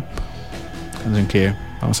Wake Up, canción que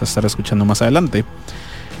vamos a estar escuchando más adelante.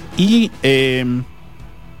 Y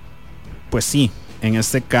pues sí, en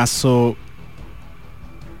este caso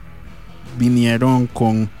vinieron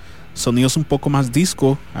con sonidos un poco más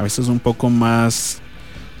disco, a veces un poco más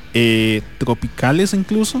tropicales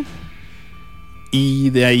incluso, y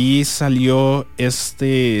de ahí salió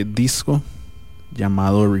este disco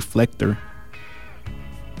llamado Reflector,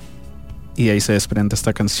 y de ahí se desprende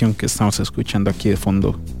esta canción que estamos escuchando aquí de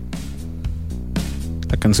fondo.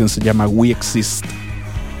 La canción se llama We Exist.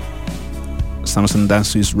 Estamos en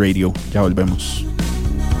Dance Is Radio, ya volvemos.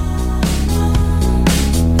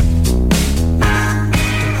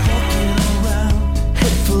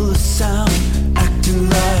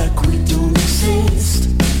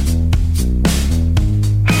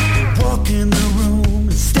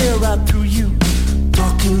 That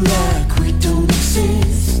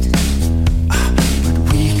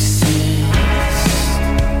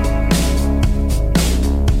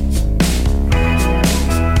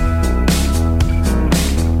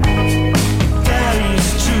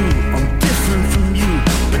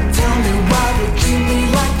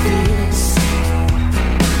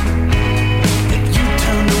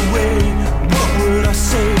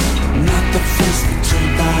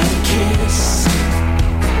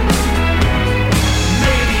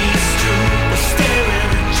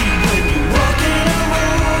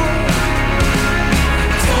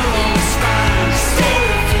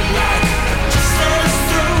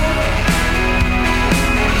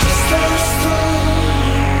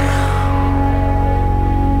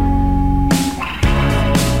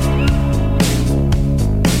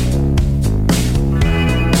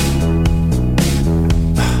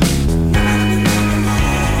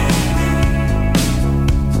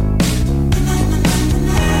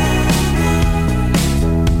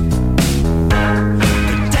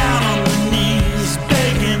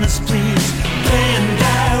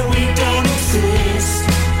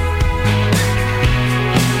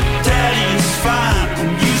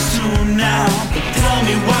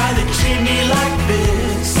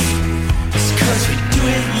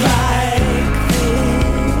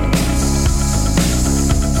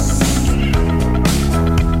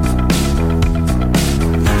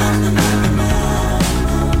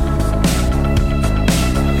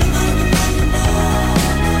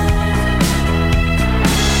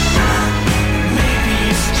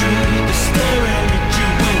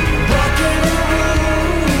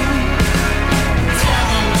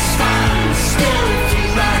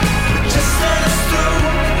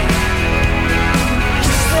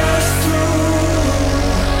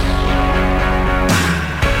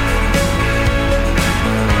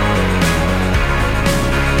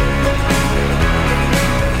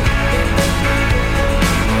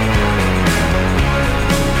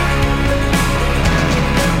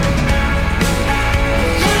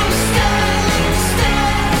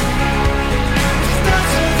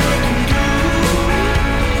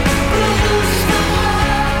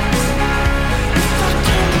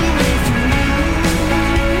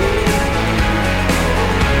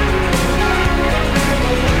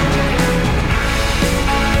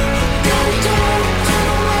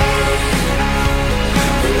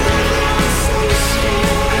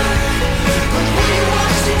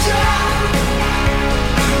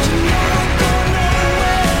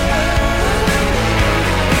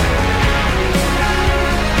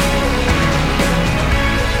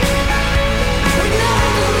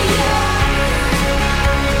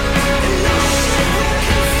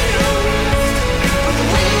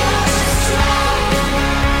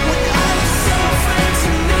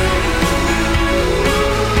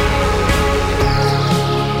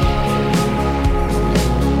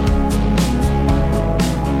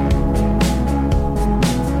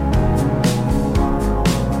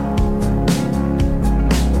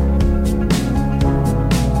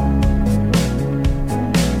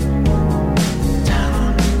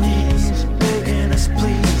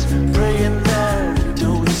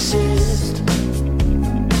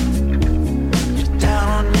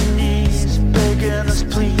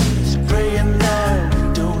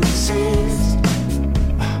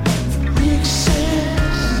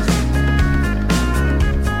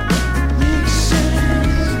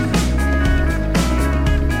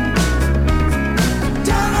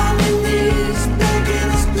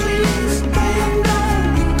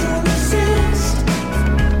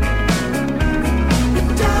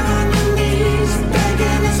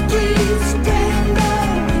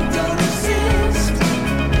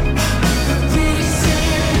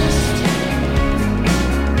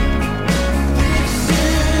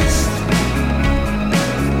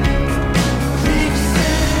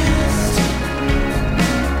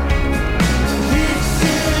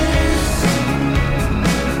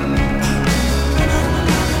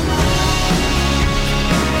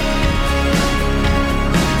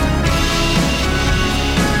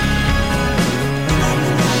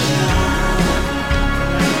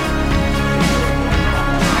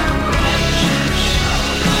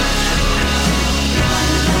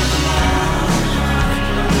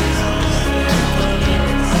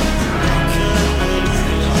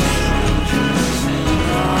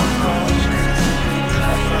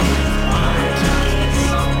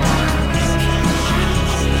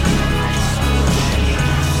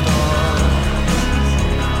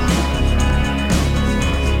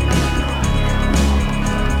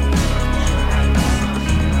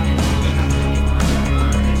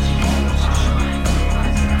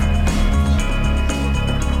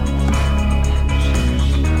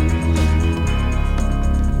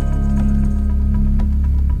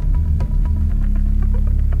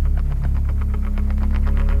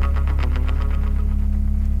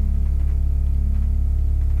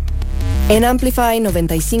En Amplify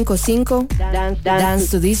 95.5,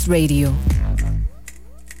 Dance to This Radio.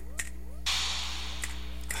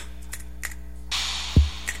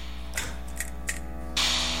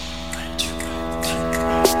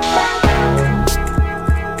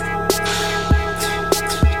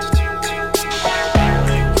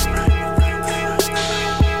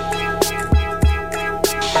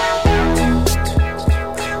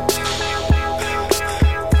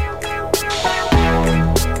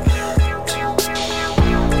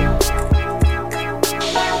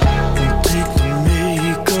 Take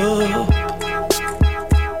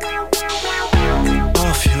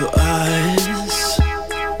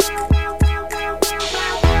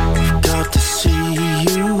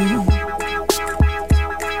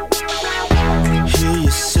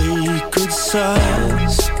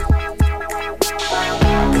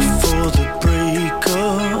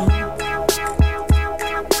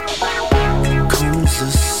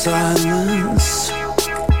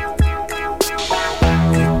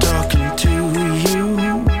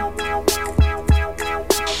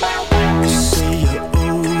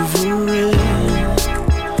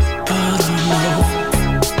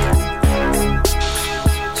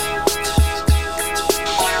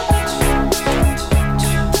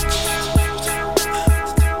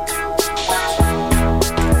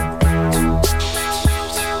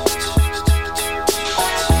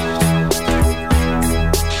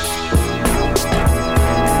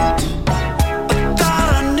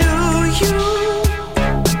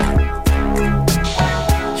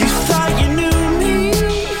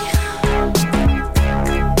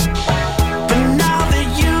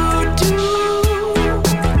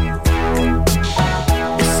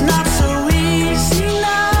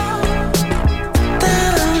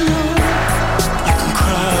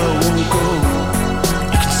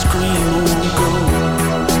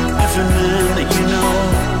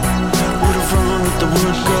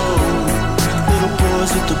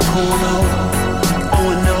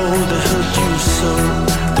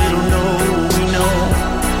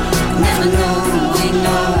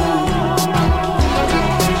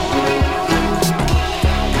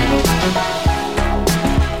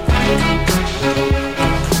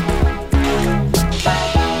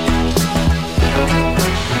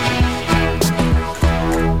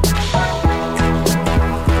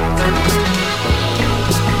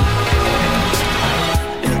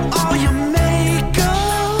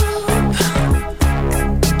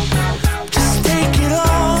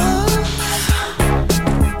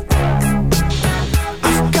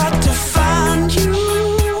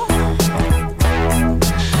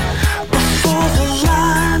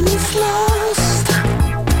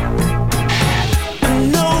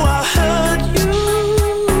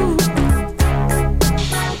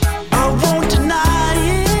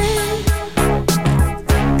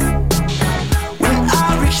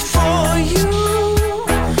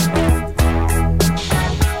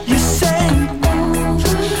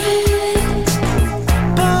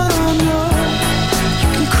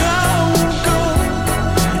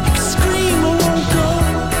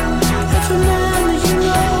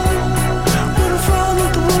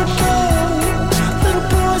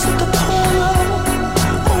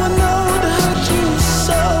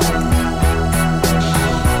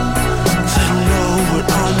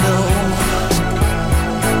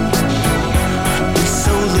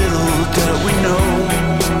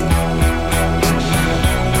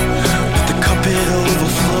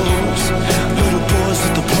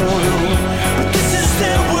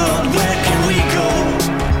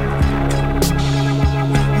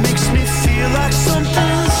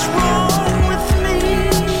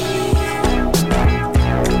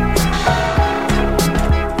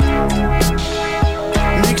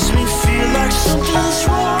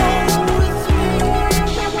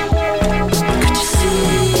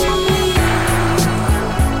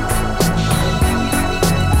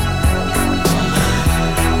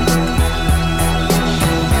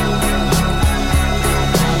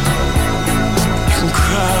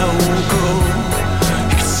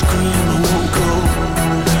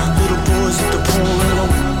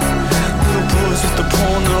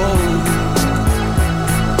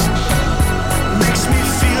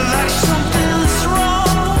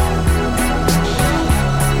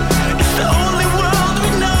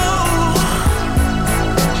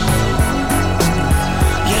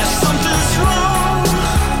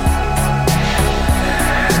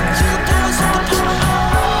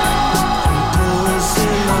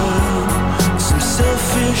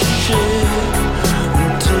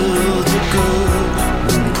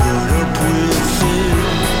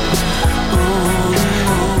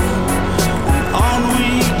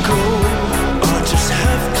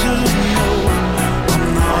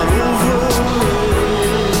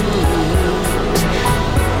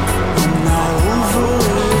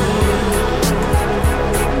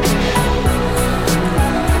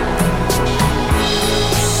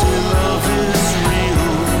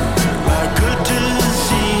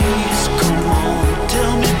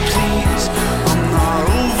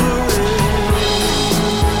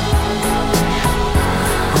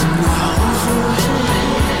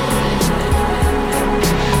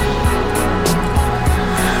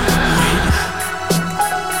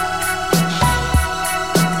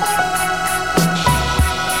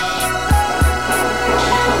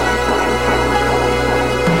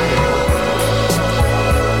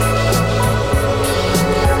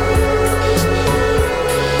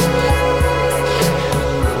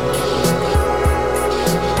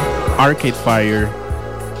Arcade Fire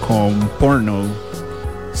con Porno,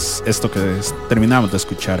 esto que terminamos de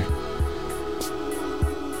escuchar.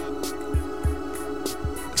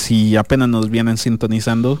 Si apenas nos vienen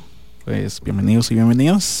sintonizando, pues bienvenidos y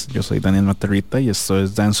bienvenidas. Yo soy Daniel Materrita y esto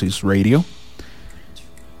es Dance Is Radio.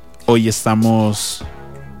 Hoy estamos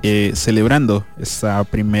celebrando esta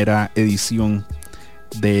primera edición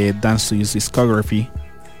de Dance Is Discography,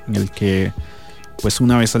 en el que pues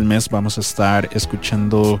una vez al mes vamos a estar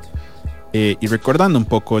escuchando y recordando un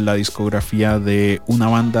poco la discografía de una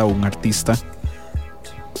banda o un artista.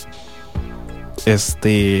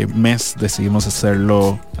 Este mes decidimos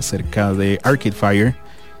hacerlo acerca de Arcade Fire,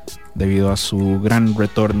 debido a su gran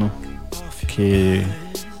retorno que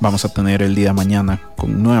vamos a tener el día de mañana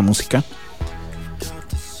con nueva música.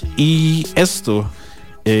 Y esto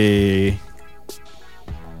que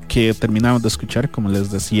terminamos de escuchar, como les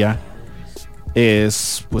decía,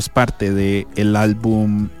 es pues parte de el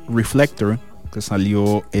álbum Reflector, que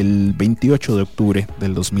salió el 28 de octubre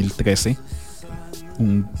del 2013.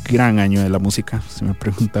 Un gran año de la música, si me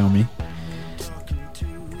preguntan a mí.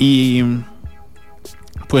 Y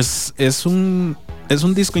pues es un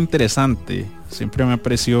disco interesante. Siempre me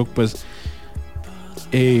pareció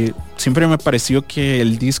que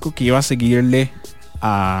el disco que iba a seguirle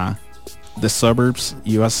a The Suburbs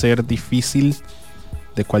iba a ser difícil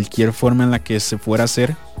de cualquier forma en la que se fuera a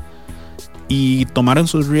hacer, y tomaron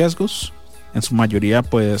sus riesgos. En su mayoría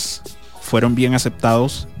pues fueron bien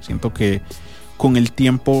aceptados. Siento que con el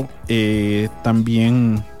tiempo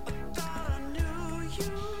también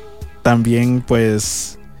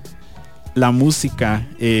pues la música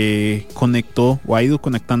conectó o ha ido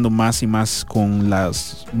conectando más y más con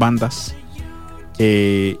las bandas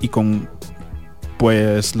y con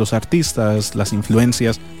pues los artistas, las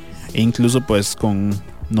influencias, e incluso pues con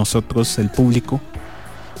nosotros, el público.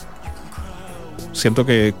 Siento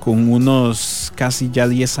que con unos casi ya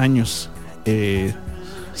 10 años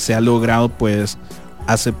se ha logrado pues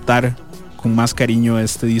aceptar con más cariño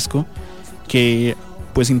este disco, que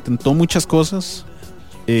pues intentó muchas cosas,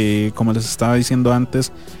 como les estaba diciendo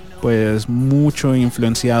antes, pues mucho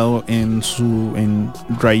influenciado en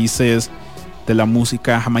raíces de la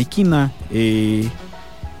música jamaiquina,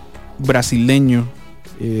 brasileño,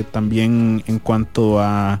 también en cuanto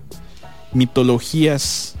a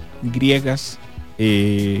mitologías griegas,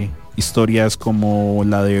 historias como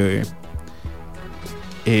la de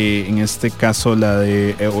en este caso la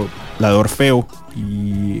de Orfeo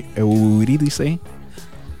y Eurídice.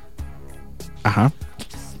 Ajá.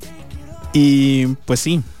 Y pues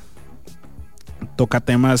sí, toca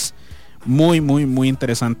temas muy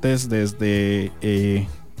interesantes, desde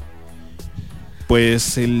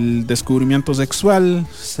pues el descubrimiento sexual.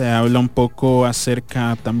 Se habla un poco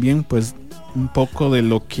acerca también pues un poco de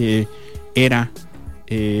lo que era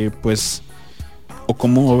pues o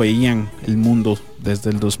cómo veían el mundo desde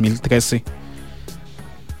el 2013.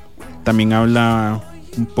 También habla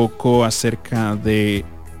un poco acerca de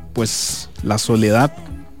pues la soledad,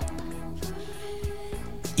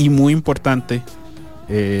 y muy importante,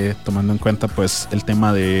 tomando en cuenta pues el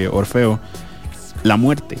tema de Orfeo, la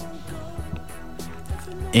muerte,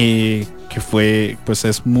 que fue pues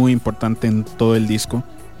es muy importante en todo el disco.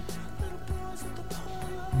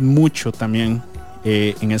 Mucho también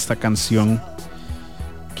en esta canción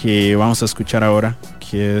que vamos a escuchar ahora,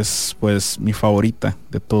 que es pues mi favorita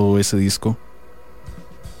de todo ese disco,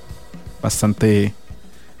 bastante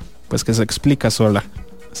pues que se explica sola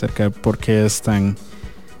acerca de por qué es tan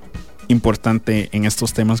importante en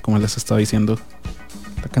estos temas, como les estaba diciendo.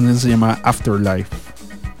 La canción se llama Afterlife.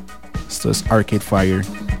 Esto es Arcade Fire.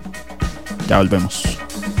 Ya volvemos.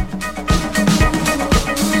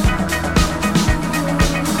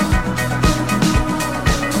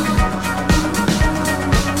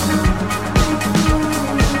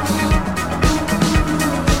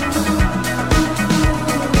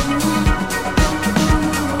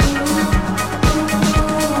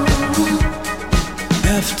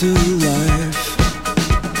 Afterlife,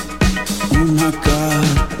 oh my God,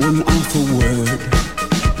 what an awful word.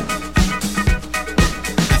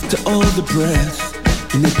 After all the breath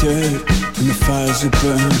and the dirt and the fires that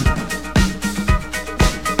burn,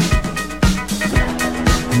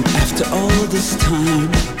 and after all this time,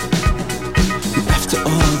 and after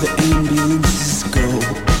all the ambulances go,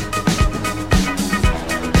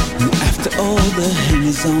 and after all the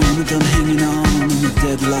hangers on done hanging on in the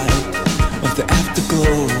dead light of the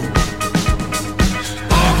afterglow,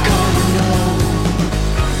 I gotta know,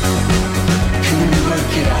 can we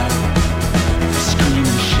work it out? Scream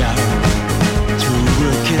and shout, can we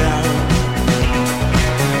work it out?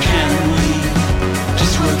 Can we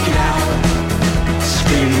just work it out?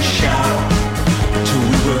 Scream and shout.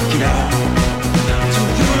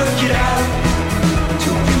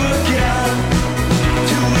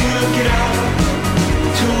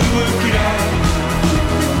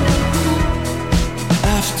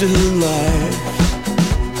 life.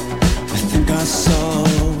 I think I saw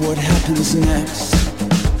what happens next.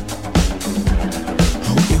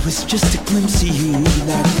 Oh, it was just a glimpse of you,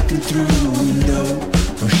 like looking through a window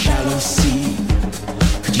or a shallow sea.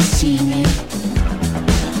 Could you see me?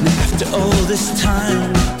 And after all this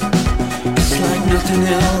time, it's like nothing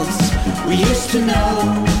else we used to know.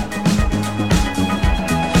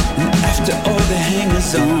 And after all the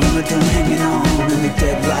hangers-on, we're done hanging on in the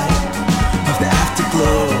dead light of the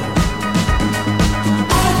afterglow.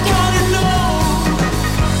 I gotta know,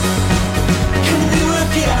 can we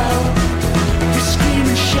work it out? We scream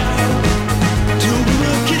and shout till we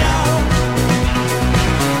work it out.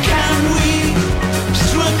 Can we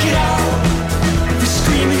just work it out? We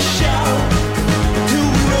scream and shout till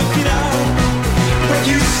we work it out. But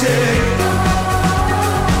you say,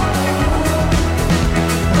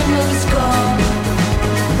 when love is gone,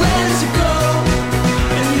 where does it go?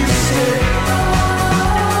 And you say,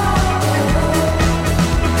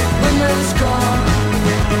 when love is gone,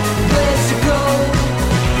 where does it go?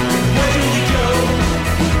 Where do we go?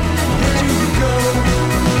 Where do we go?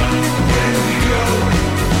 Where do we go?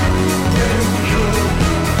 Where do we go?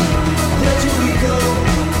 Where do we go?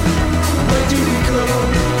 Where do we go?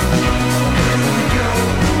 Where do we go?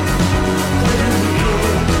 Where do we go?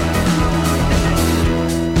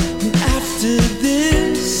 And after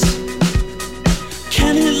this,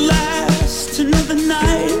 can it last another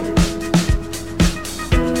night?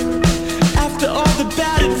 After all the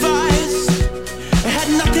bad advice, it had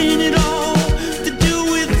nothing at all to do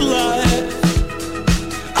with life.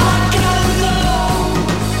 I gotta know,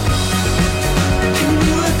 can we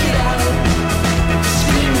work it out?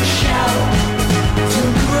 Scream and shout till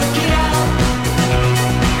we work it out.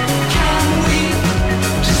 Can we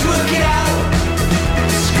just work it out?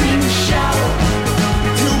 Scream and shout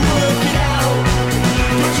till we work it out.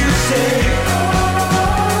 But you say,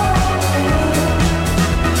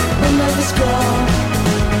 when love is gone,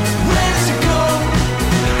 where does it go?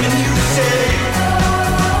 And you say,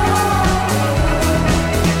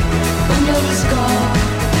 when love is gone,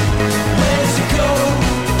 where does it go?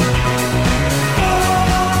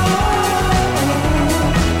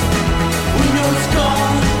 We know it's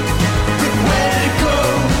gone, but where did it go?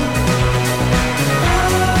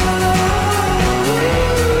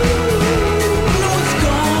 We know it's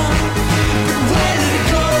gone, but where did it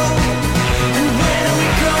go? And where do we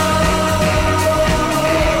go?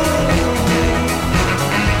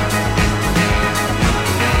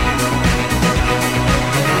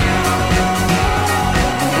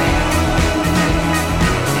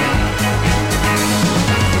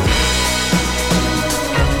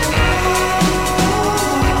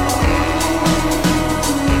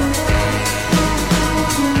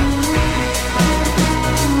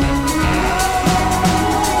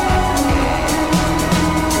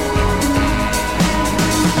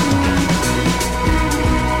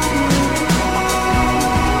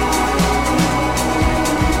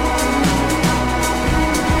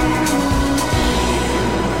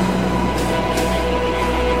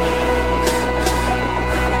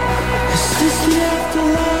 Is this the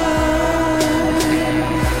afterlife?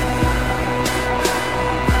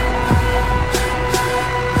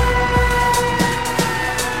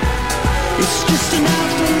 It's just an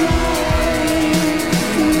afterlife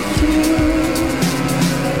with you.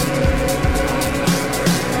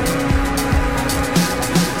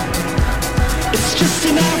 It's just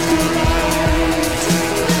an afterlife.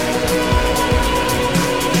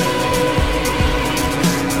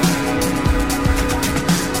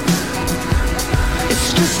 It's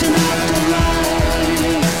just an afterlife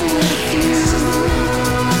with you.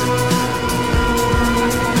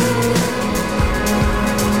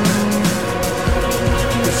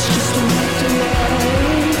 It's just an afterlife.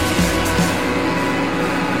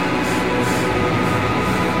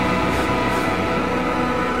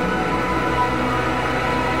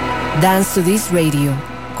 Dance to This Radio,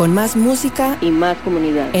 con más música y más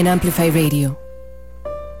comunidad en Amplify Radio.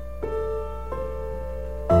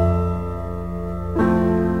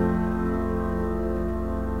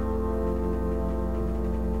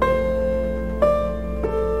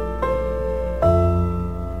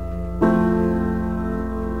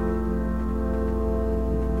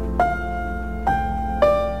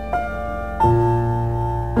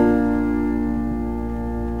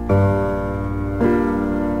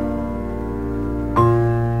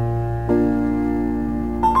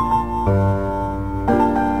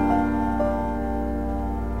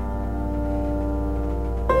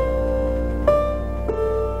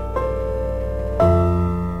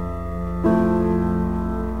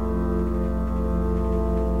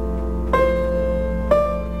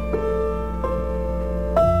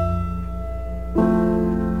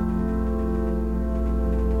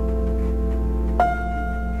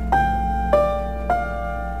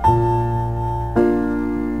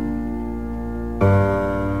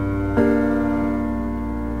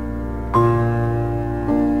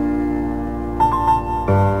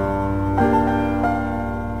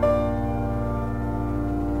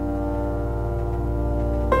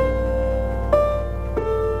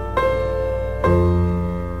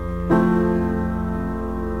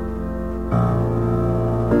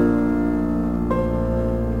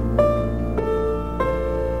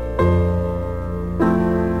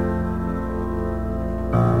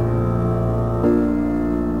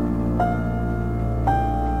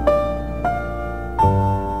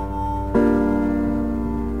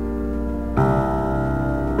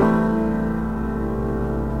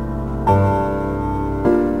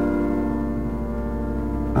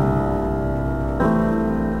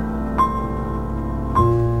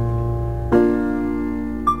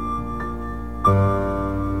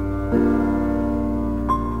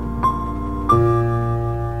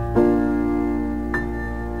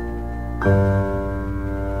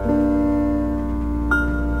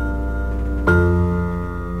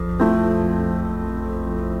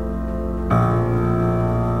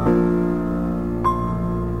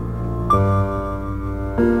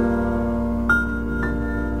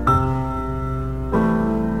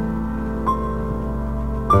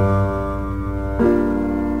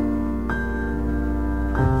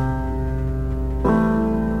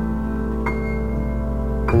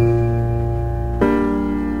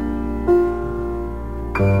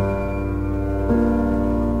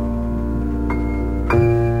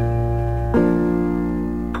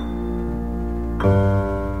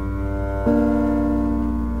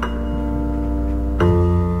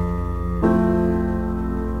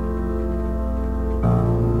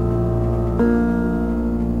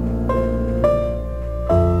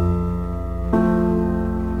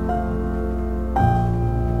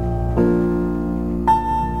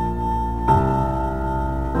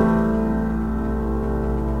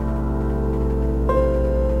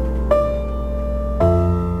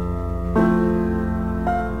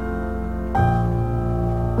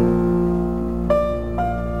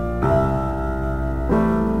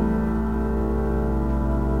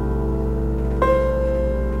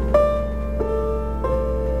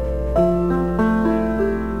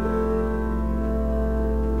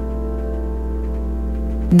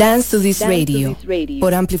 Dance to This Radio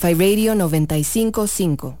por Amplify Radio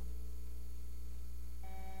 95.5.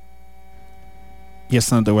 Y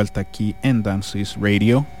estamos de vuelta aquí en Dance to This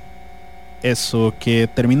Radio. Eso que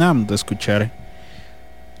terminamos de escuchar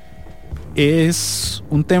es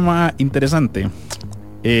un tema interesante.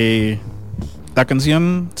 La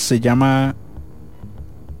canción se llama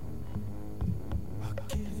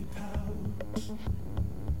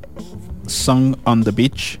Song on the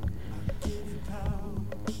Beach.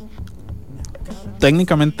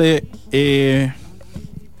 Técnicamente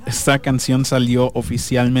esta canción salió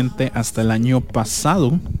oficialmente hasta el año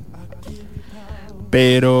pasado,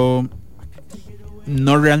 pero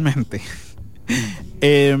no realmente.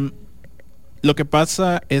 Lo que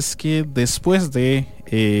pasa es que después de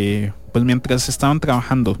pues mientras estaban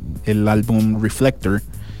trabajando el álbum Reflector,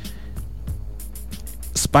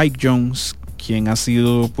 Spike Jonze, quien ha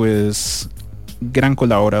sido pues gran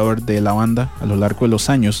colaborador de la banda a lo largo de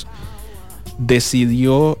los años,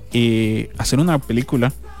 decidió hacer una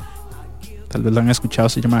película. Tal vez la han escuchado,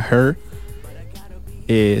 se llama Her.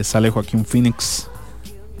 Sale Joaquín Phoenix,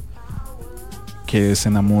 que se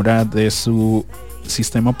enamora de su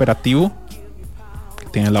sistema operativo, que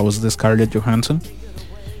tiene la voz de Scarlett Johansson.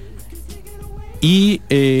 Y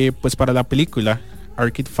pues para la película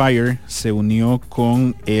Arcade Fire se unió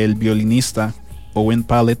con el violinista Owen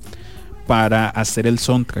Pallett para hacer el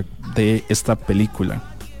soundtrack de esta película.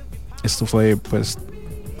 Esto fue pues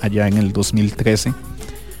allá en el 2013.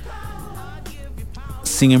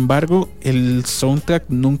 Sin embargo, el soundtrack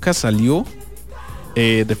nunca salió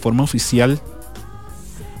de forma oficial.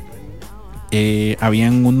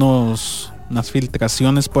 Habían unas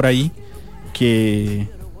filtraciones por ahí que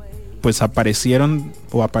pues aparecieron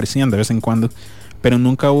o aparecían de vez en cuando, pero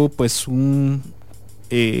nunca hubo pues un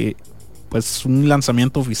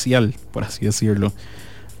lanzamiento oficial, por así decirlo,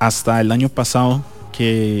 hasta el año pasado,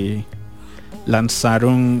 que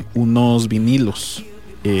lanzaron unos vinilos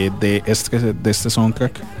de este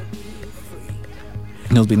soundtrack,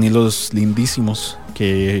 unos vinilos lindísimos,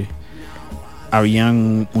 que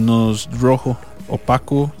habían unos rojo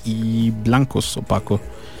opaco y blancos opaco,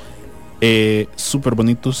 súper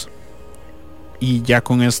bonitos. Y ya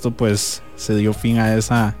con esto pues se dio fin a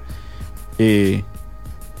esa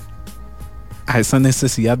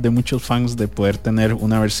necesidad de muchos fans de poder tener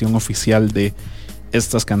una versión oficial de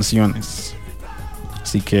estas canciones.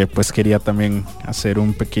 Así que pues quería también hacer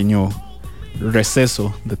un pequeño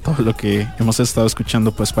receso de todo lo que hemos estado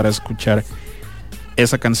escuchando, pues para escuchar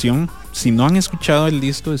esa canción. Si no han escuchado el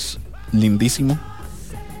disco, es lindísimo,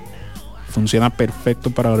 funciona perfecto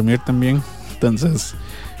para dormir también, entonces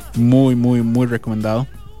muy recomendado.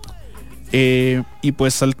 Y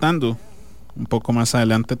pues saltando un poco más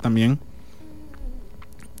adelante también,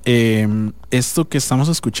 esto que estamos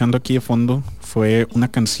escuchando aquí de fondo fue una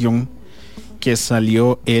canción que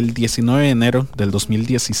salió el 19 de enero del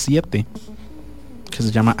 2017, que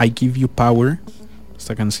se llama I Give You Power.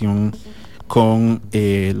 Esta canción con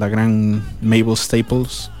la gran Mabel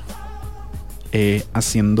Staples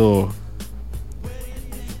haciendo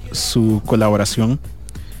su colaboración.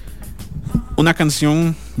 Una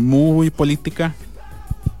canción muy política,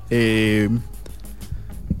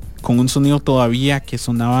 con un sonido todavía que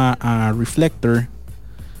sonaba a Reflector,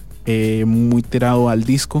 muy tirado al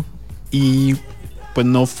disco. Y pues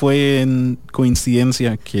no fue en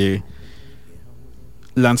coincidencia que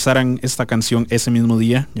lanzaran esta canción ese mismo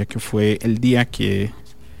día, ya que fue el día que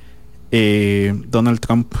Donald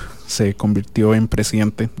Trump se convirtió en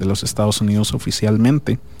presidente de los Estados Unidos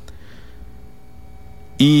oficialmente.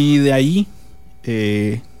 Y de ahí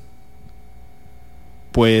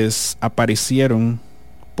pues aparecieron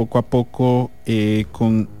poco a poco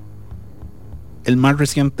con el más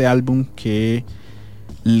reciente álbum que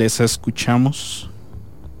les escuchamos,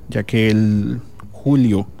 ya que el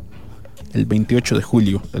 28 de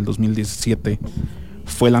julio del 2017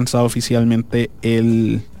 fue lanzado oficialmente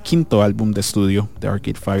el quinto álbum de estudio de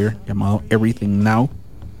Arcade Fire, llamado Everything Now.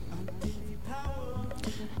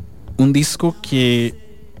 Un disco que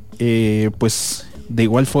pues de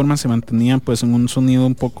igual forma se mantenía pues en un sonido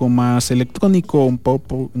un poco más electrónico, un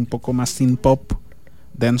poco más synth pop,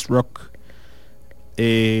 dance rock.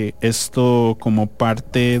 Esto como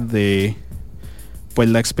parte de pues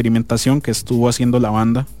la experimentación que estuvo haciendo la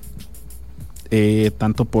banda,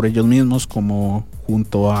 tanto por ellos mismos como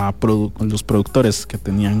junto a los productores que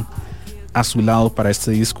tenían a su lado para este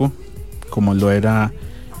disco, como lo era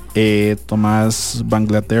Thomas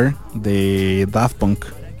Bangalter de Daft Punk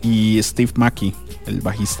y Steve Mackey, el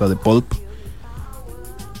bajista de Pulp.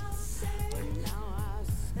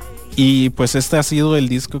 Y pues este ha sido el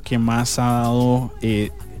disco que más ha dado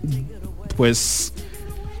pues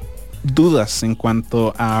dudas en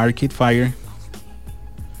cuanto a Arcade Fire,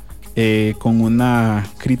 con una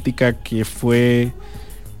crítica que fue,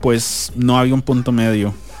 pues no había un punto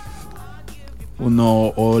medio.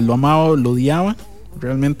 Uno o lo amaba o lo odiaba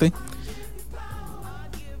realmente.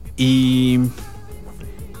 Y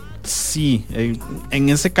sí, en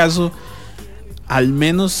ese caso, al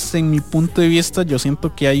menos en mi punto de vista, yo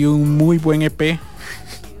siento que hay un muy buen EP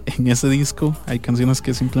en ese disco. Hay canciones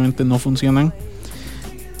que simplemente no funcionan,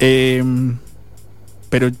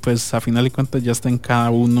 pero pues a final de cuentas ya está en cada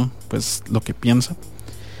uno pues lo que piensa.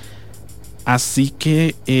 Así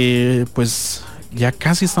que pues ya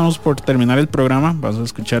casi estamos por terminar el programa. Vamos a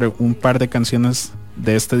escuchar un par de canciones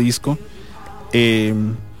de este disco,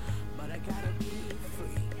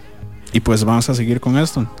 y pues vamos a seguir con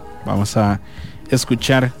esto. Vamos a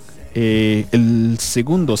escuchar el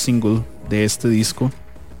segundo single de este disco.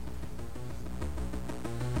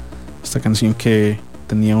 Esta canción que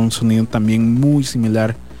tenía un sonido también muy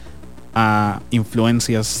similar a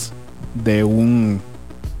influencias de un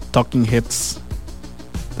Talking Heads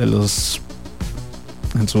de los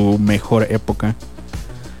en su mejor época.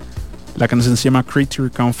 La canción se llama Creature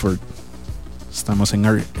Comfort. Estamos en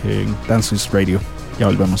Dance With Radio. Ya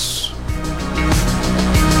volvemos.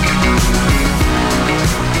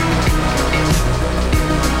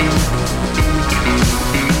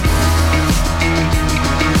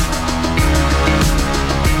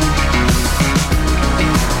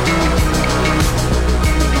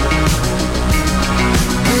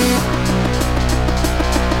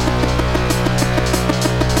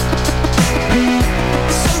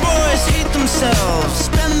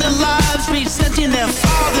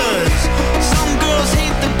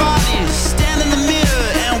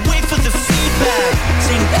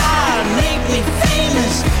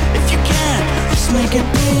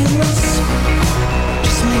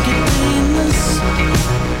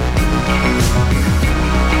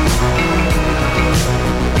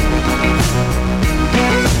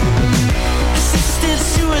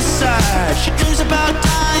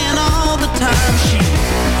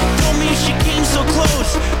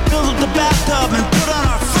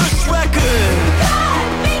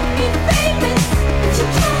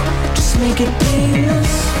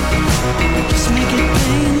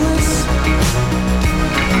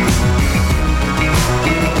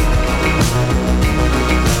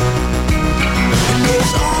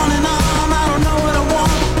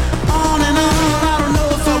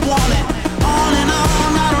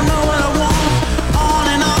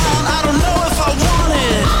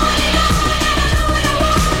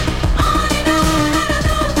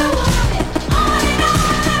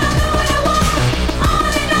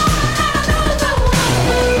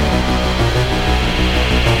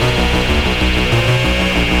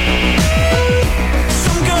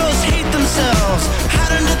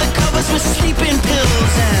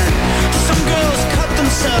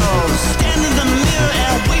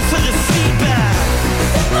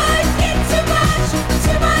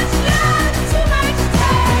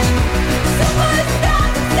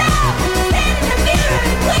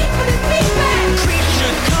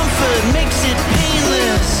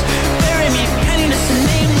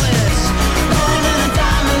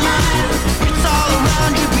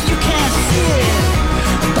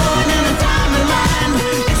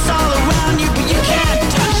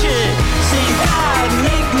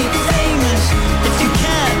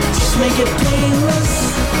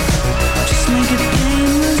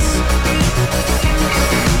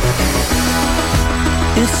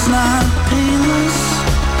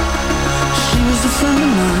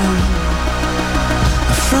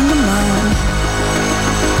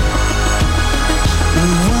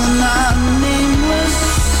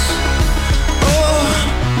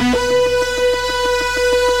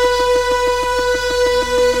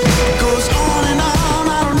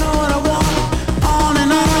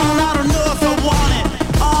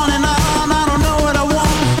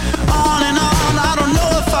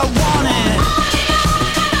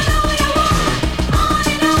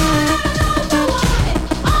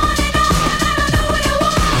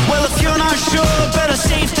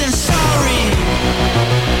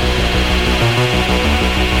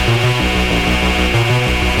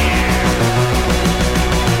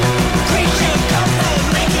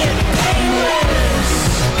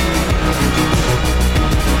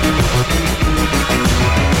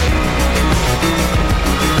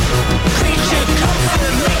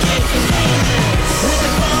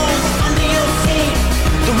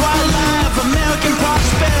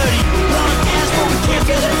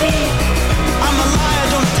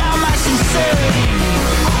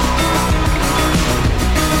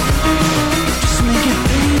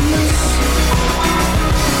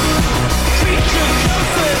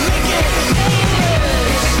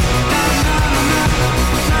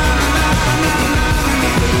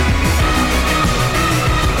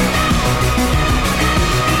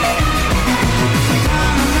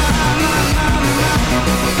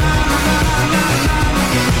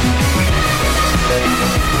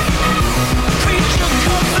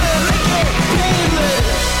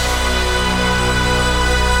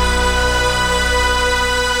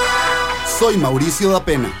 Soy Mauricio da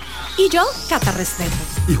Pena. Y yo, Cata Restrepo.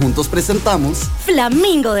 Y juntos presentamos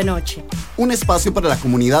Flamingo de Noche. Un espacio para la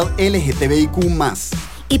comunidad LGTBIQ+.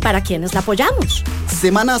 ¿Y para quienes la apoyamos?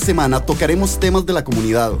 Semana a semana tocaremos temas de la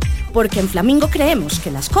comunidad. Porque en Flamingo creemos que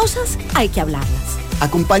las cosas hay que hablarlas.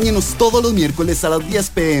 Acompáñenos todos los miércoles a las 10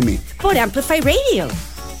 p.m. por Amplify Radio.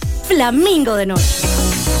 Flamingo de Noche.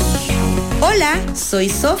 Hola, soy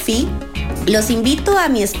Sofi. Los invito a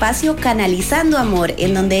mi espacio Canalizando Amor,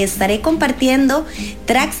 en donde estaré compartiendo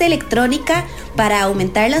tracks de electrónica para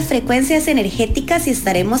aumentar las frecuencias energéticas y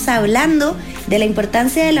estaremos hablando de la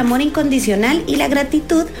importancia del amor incondicional y la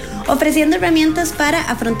gratitud, ofreciendo herramientas para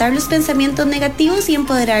afrontar los pensamientos negativos y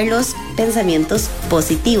empoderar los pensamientos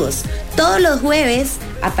positivos. Todos los jueves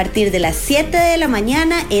a partir de las 7 de la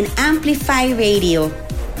mañana en Amplify Radio.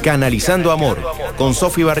 Canalizando Amor con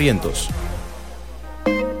Sofi Barrientos.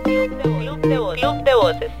 Club de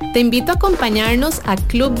Voces. Te invito a acompañarnos a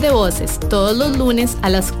Club de Voces todos los lunes a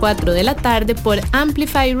las 4 de la tarde por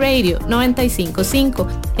Amplify Radio 95.5.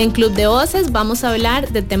 En Club de Voces vamos a hablar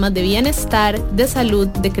de temas de bienestar, de salud,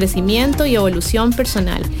 de crecimiento y evolución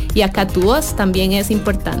personal. Y acá tu voz también es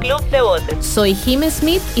importante. Club de Voces. Soy Jim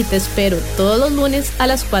Smith y te espero todos los lunes a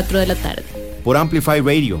las 4 de la tarde. Por Amplify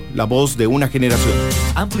Radio, la voz de una generación.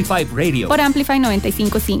 Amplify Radio. Por Amplify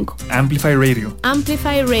 95.5. Amplify Radio.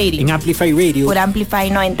 Amplify Radio. En Amplify Radio. Por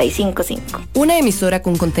Amplify 95.5. Una emisora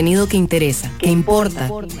con contenido que interesa, que importa.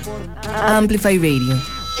 Amplify Radio.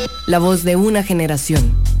 La voz de una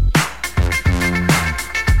generación.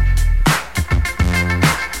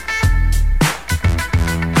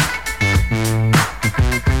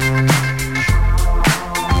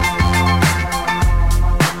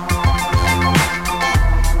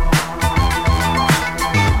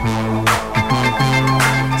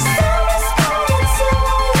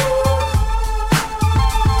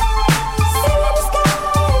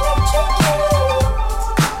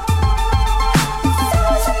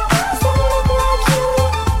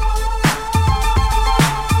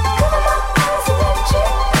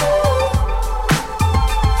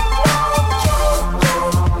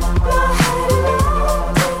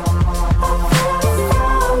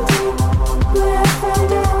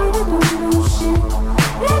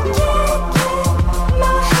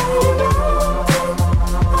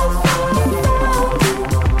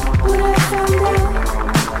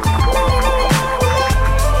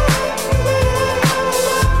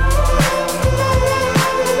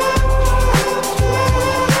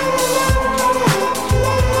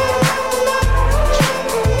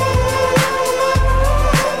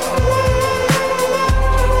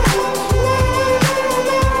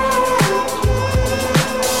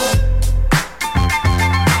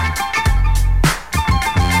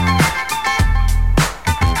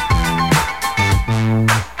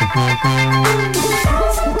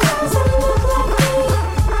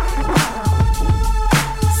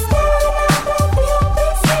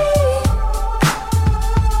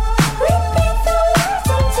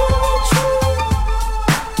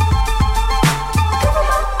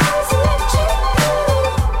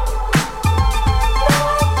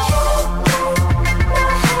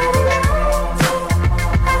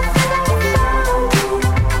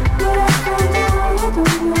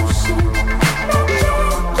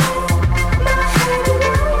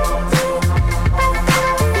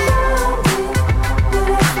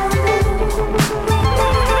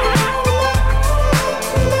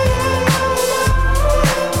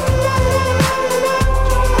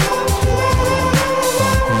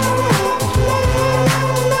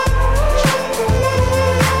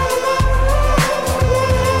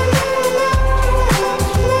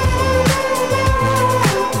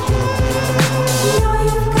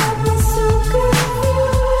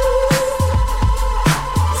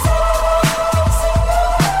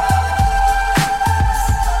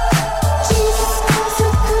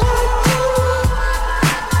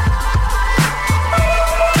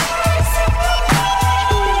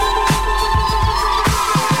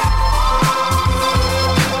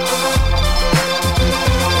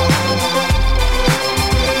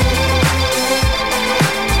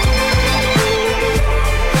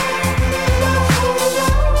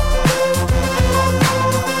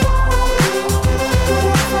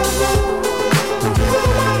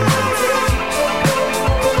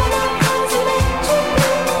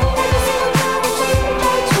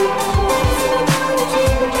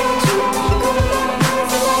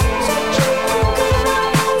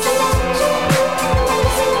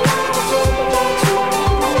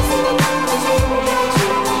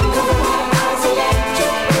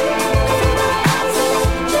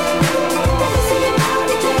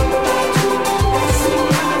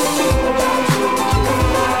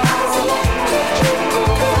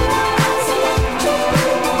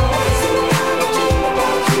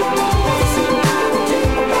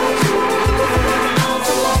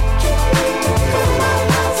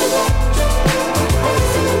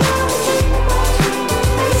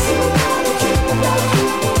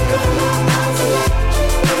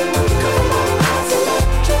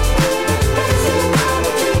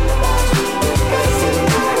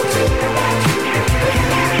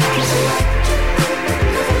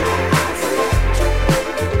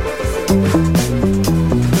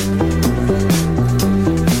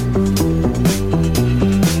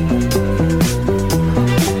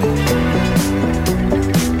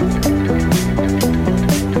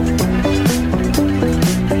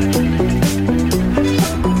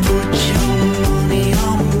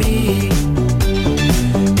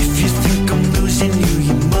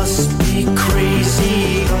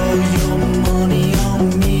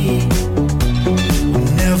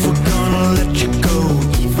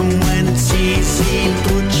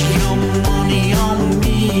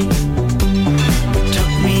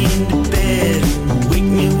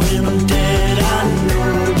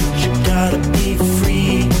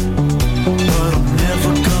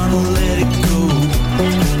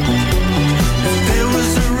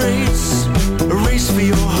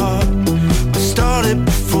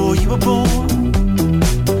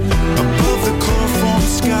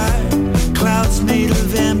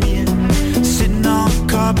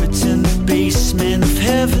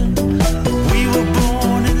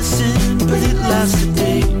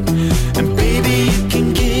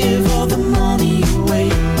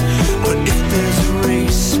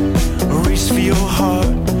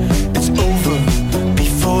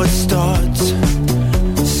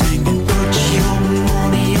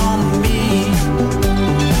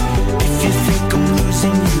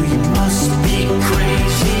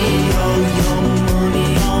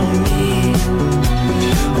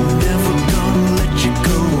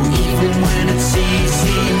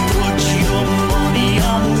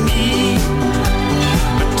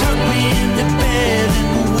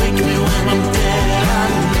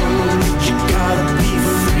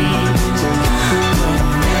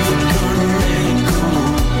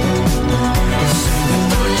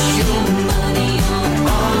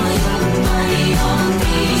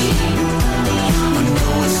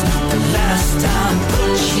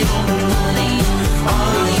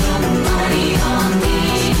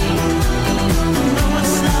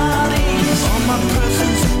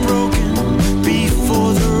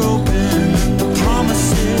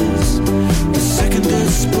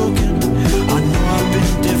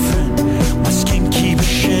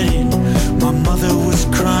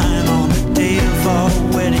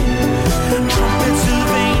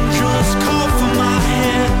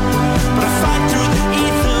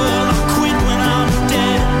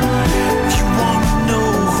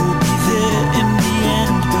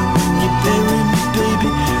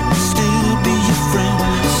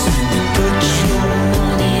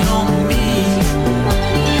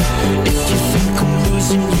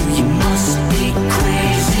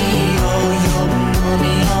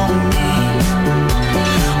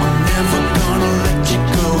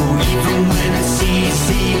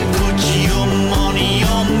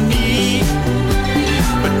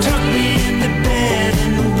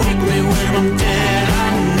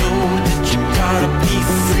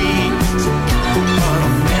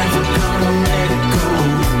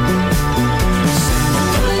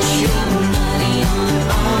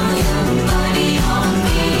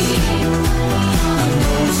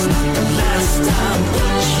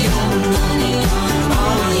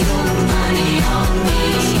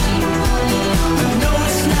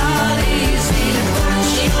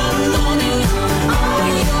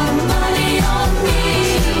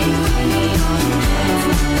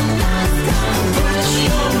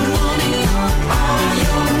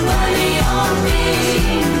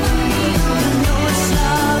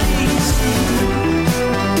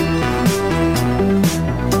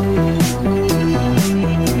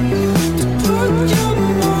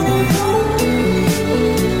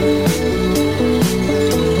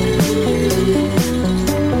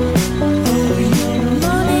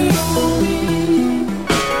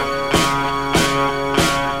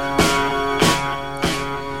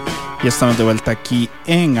 Ya estamos de vuelta aquí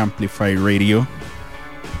en Amplify Radio.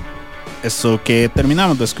 Esto que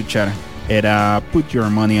terminamos de escuchar era Put Your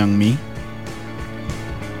Money on Me.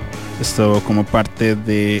 Esto como parte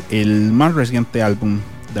del más reciente álbum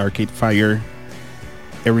de Arcade Fire,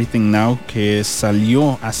 Everything Now, que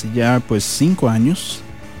salió hace ya pues 5 años.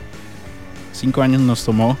 5 años nos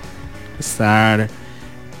tomó estar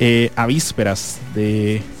a vísperas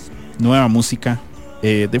de nueva música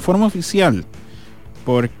de forma oficial,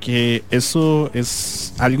 porque eso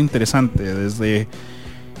es algo interesante. Desde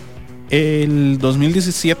el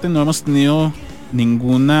 2017 no hemos tenido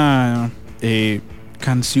ninguna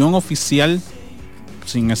canción oficial,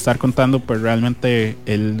 sin estar contando pues realmente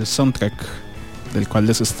el soundtrack del cual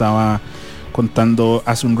les estaba contando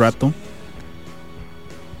hace un rato.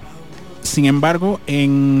 Sin embargo,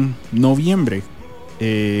 en noviembre,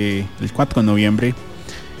 el 4 de noviembre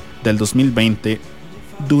del 2020,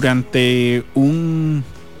 durante un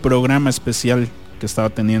programa especial que estaba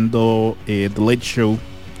teniendo The Late Show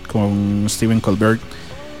con Stephen Colbert,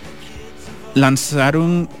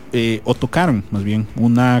 lanzaron o tocaron más bien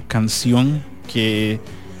una canción que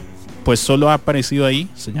pues solo ha aparecido ahí,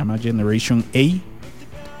 se llama Generation A,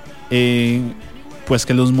 pues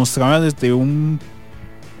que los mostraba desde un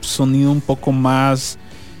sonido un poco más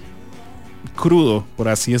crudo, por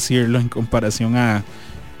así decirlo, en comparación a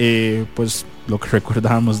pues lo que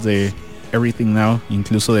recordábamos de Everything Now,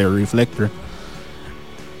 incluso de Reflector.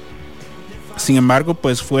 Sin embargo,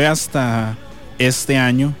 pues fue hasta este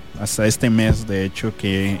año, hasta este mes de hecho,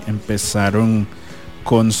 que empezaron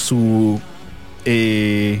con su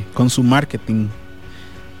marketing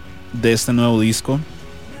de este nuevo disco,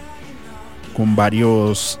 con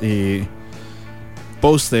varios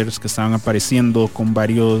posters que estaban apareciendo, con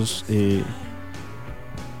varias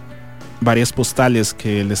postales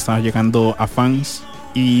que le estaban llegando a fans.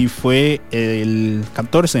 Y fue el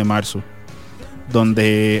 14 de marzo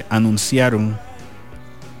donde anunciaron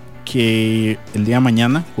que el día de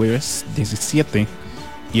mañana, jueves 17,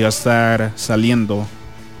 iba a estar saliendo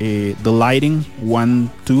The Lighting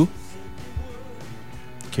 1-2,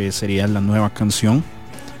 que sería la nueva canción.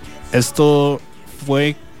 Esto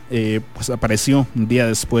fue pues apareció un día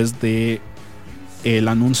después de el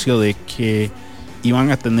anuncio de que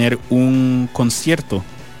iban a tener un concierto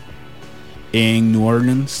en New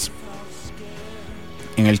Orleans,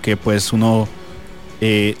 en el que pues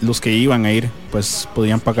los que iban a ir pues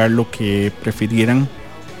podían pagar lo que prefirieran,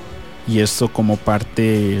 y esto como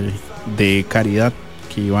parte de caridad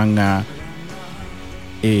que iban a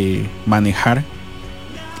manejar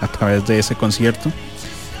a través de ese concierto.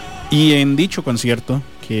 Y en dicho concierto,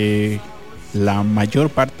 que la mayor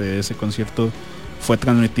parte de ese concierto fue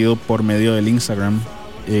transmitido por medio del Instagram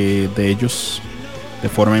de ellos de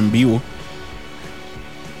forma en vivo,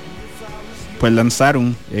 pues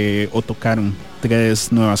lanzaron o tocaron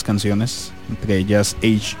 3 nuevas canciones, entre ellas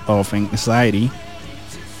Age of Anxiety,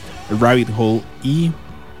 Rabbit Hole y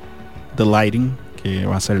The Lighting, que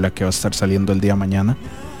va a ser la que va a estar saliendo el día de mañana.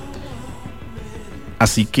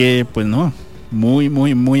 Así que pues no,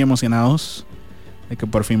 muy emocionados de que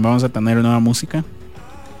por fin vamos a tener nueva música.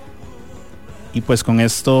 Y pues con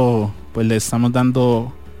esto pues le estamos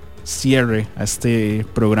dando cierre a este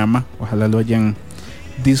programa. Ojalá lo hayan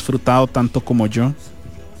disfrutado tanto como yo.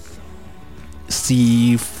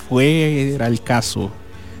 Si fuera el caso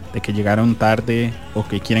de que llegaron tarde o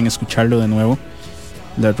que quieren escucharlo de nuevo,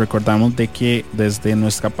 les recordamos de que desde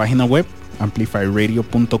nuestra página web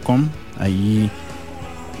amplifyradio.com, ahí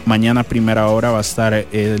mañana a primera hora va a estar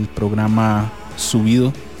el programa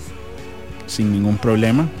subido sin ningún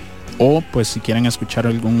problema. O pues si quieren escuchar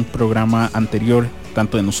algún programa anterior,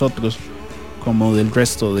 tanto de nosotros como del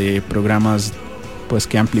resto de programas pues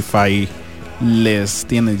que Amplify les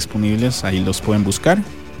tiene disponibles, ahí los pueden buscar.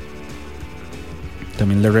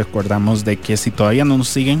 También les recordamos de que si todavía no nos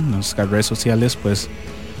siguen en nuestras redes sociales, pues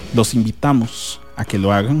los invitamos a que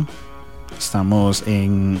lo hagan. Estamos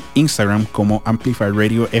en Instagram como Amplify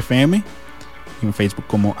Radio FM, en Facebook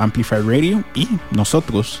como Amplify Radio, y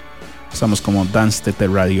nosotros estamos como Dance TT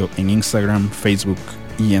Radio en Instagram, Facebook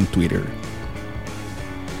y en Twitter.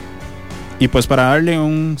 Y pues para darle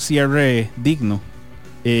un cierre digno,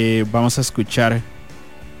 vamos a escuchar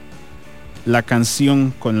la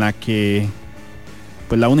canción con la que,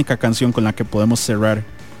 pues la única canción con la que podemos cerrar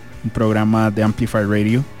un programa de Amplify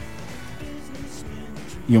Radio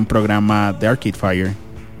y un programa de Arcade Fire,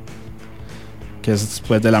 que es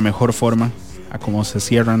pues de la mejor forma a como se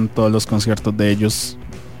cierran todos los conciertos de ellos.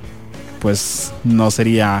 Pues no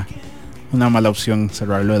sería una mala opción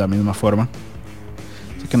cerrarlo de la misma forma.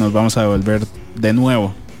 Así que nos vamos a devolver de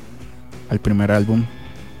nuevo al primer álbum.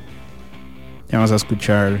 Ya vamos a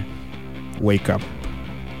escuchar Wake Up.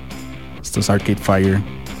 Esto es Arcade Fire.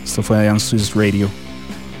 Esto fue Dance to This Radio.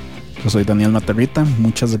 Yo soy Daniel Matarrita.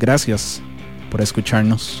 Muchas gracias por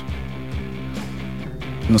escucharnos.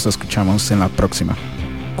 Nos escuchamos en la próxima.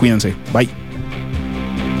 Cuídense. Bye.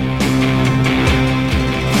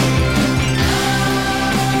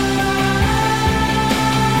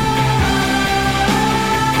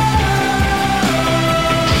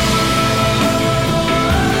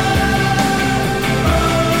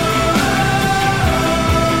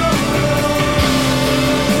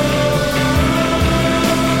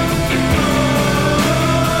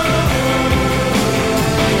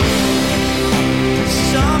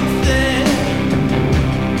 Something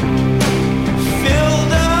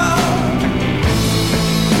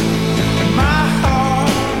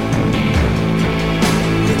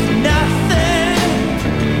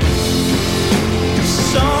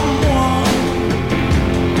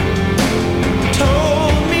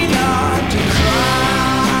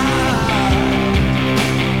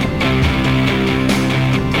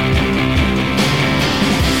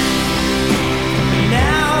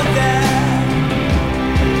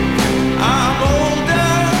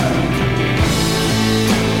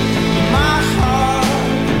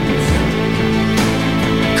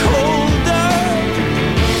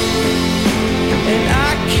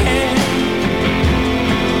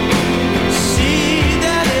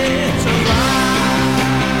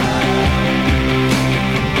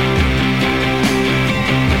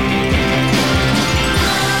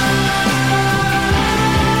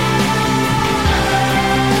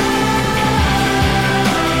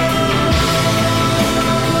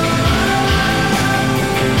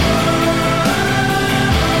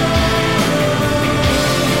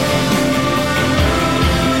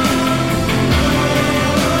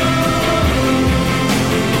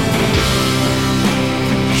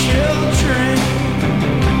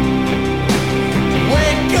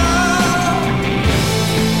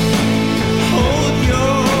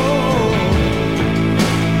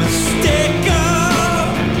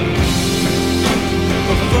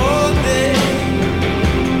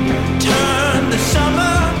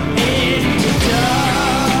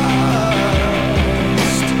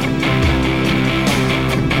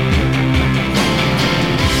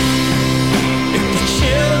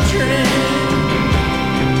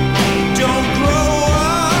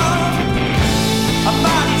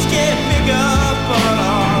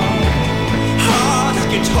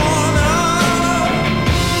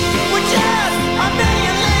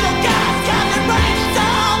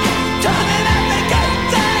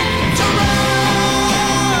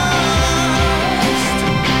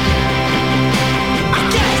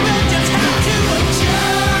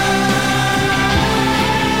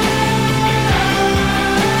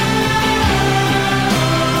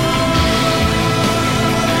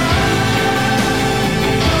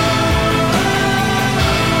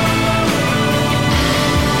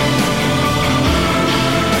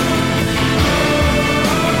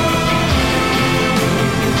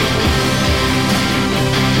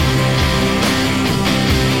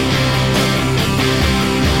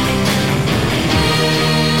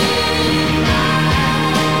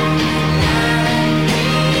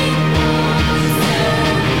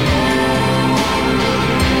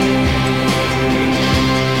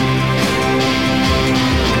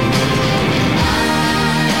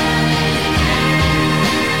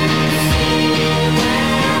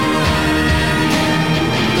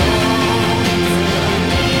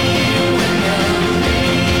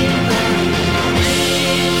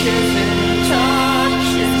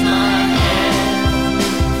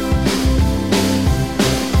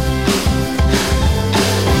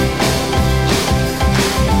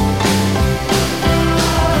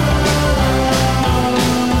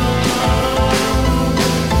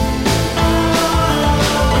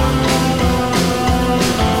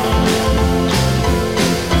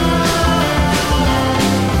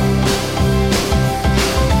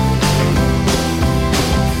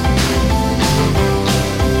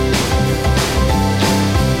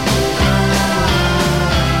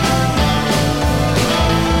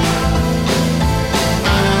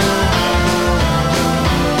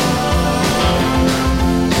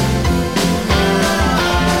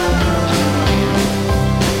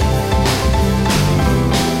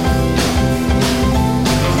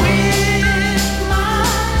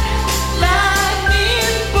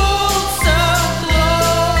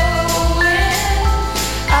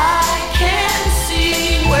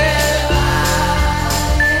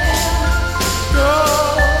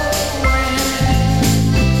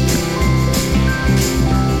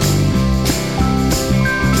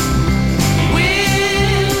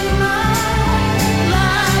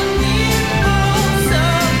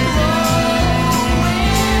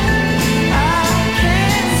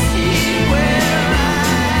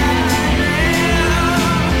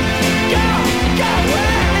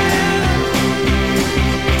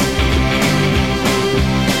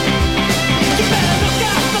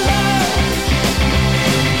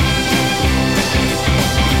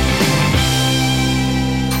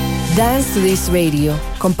Dance to This Radio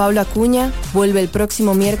con Pablo Acuña vuelve el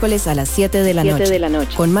próximo miércoles a las 7 de la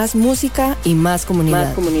noche. Con más música y más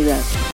comunidad.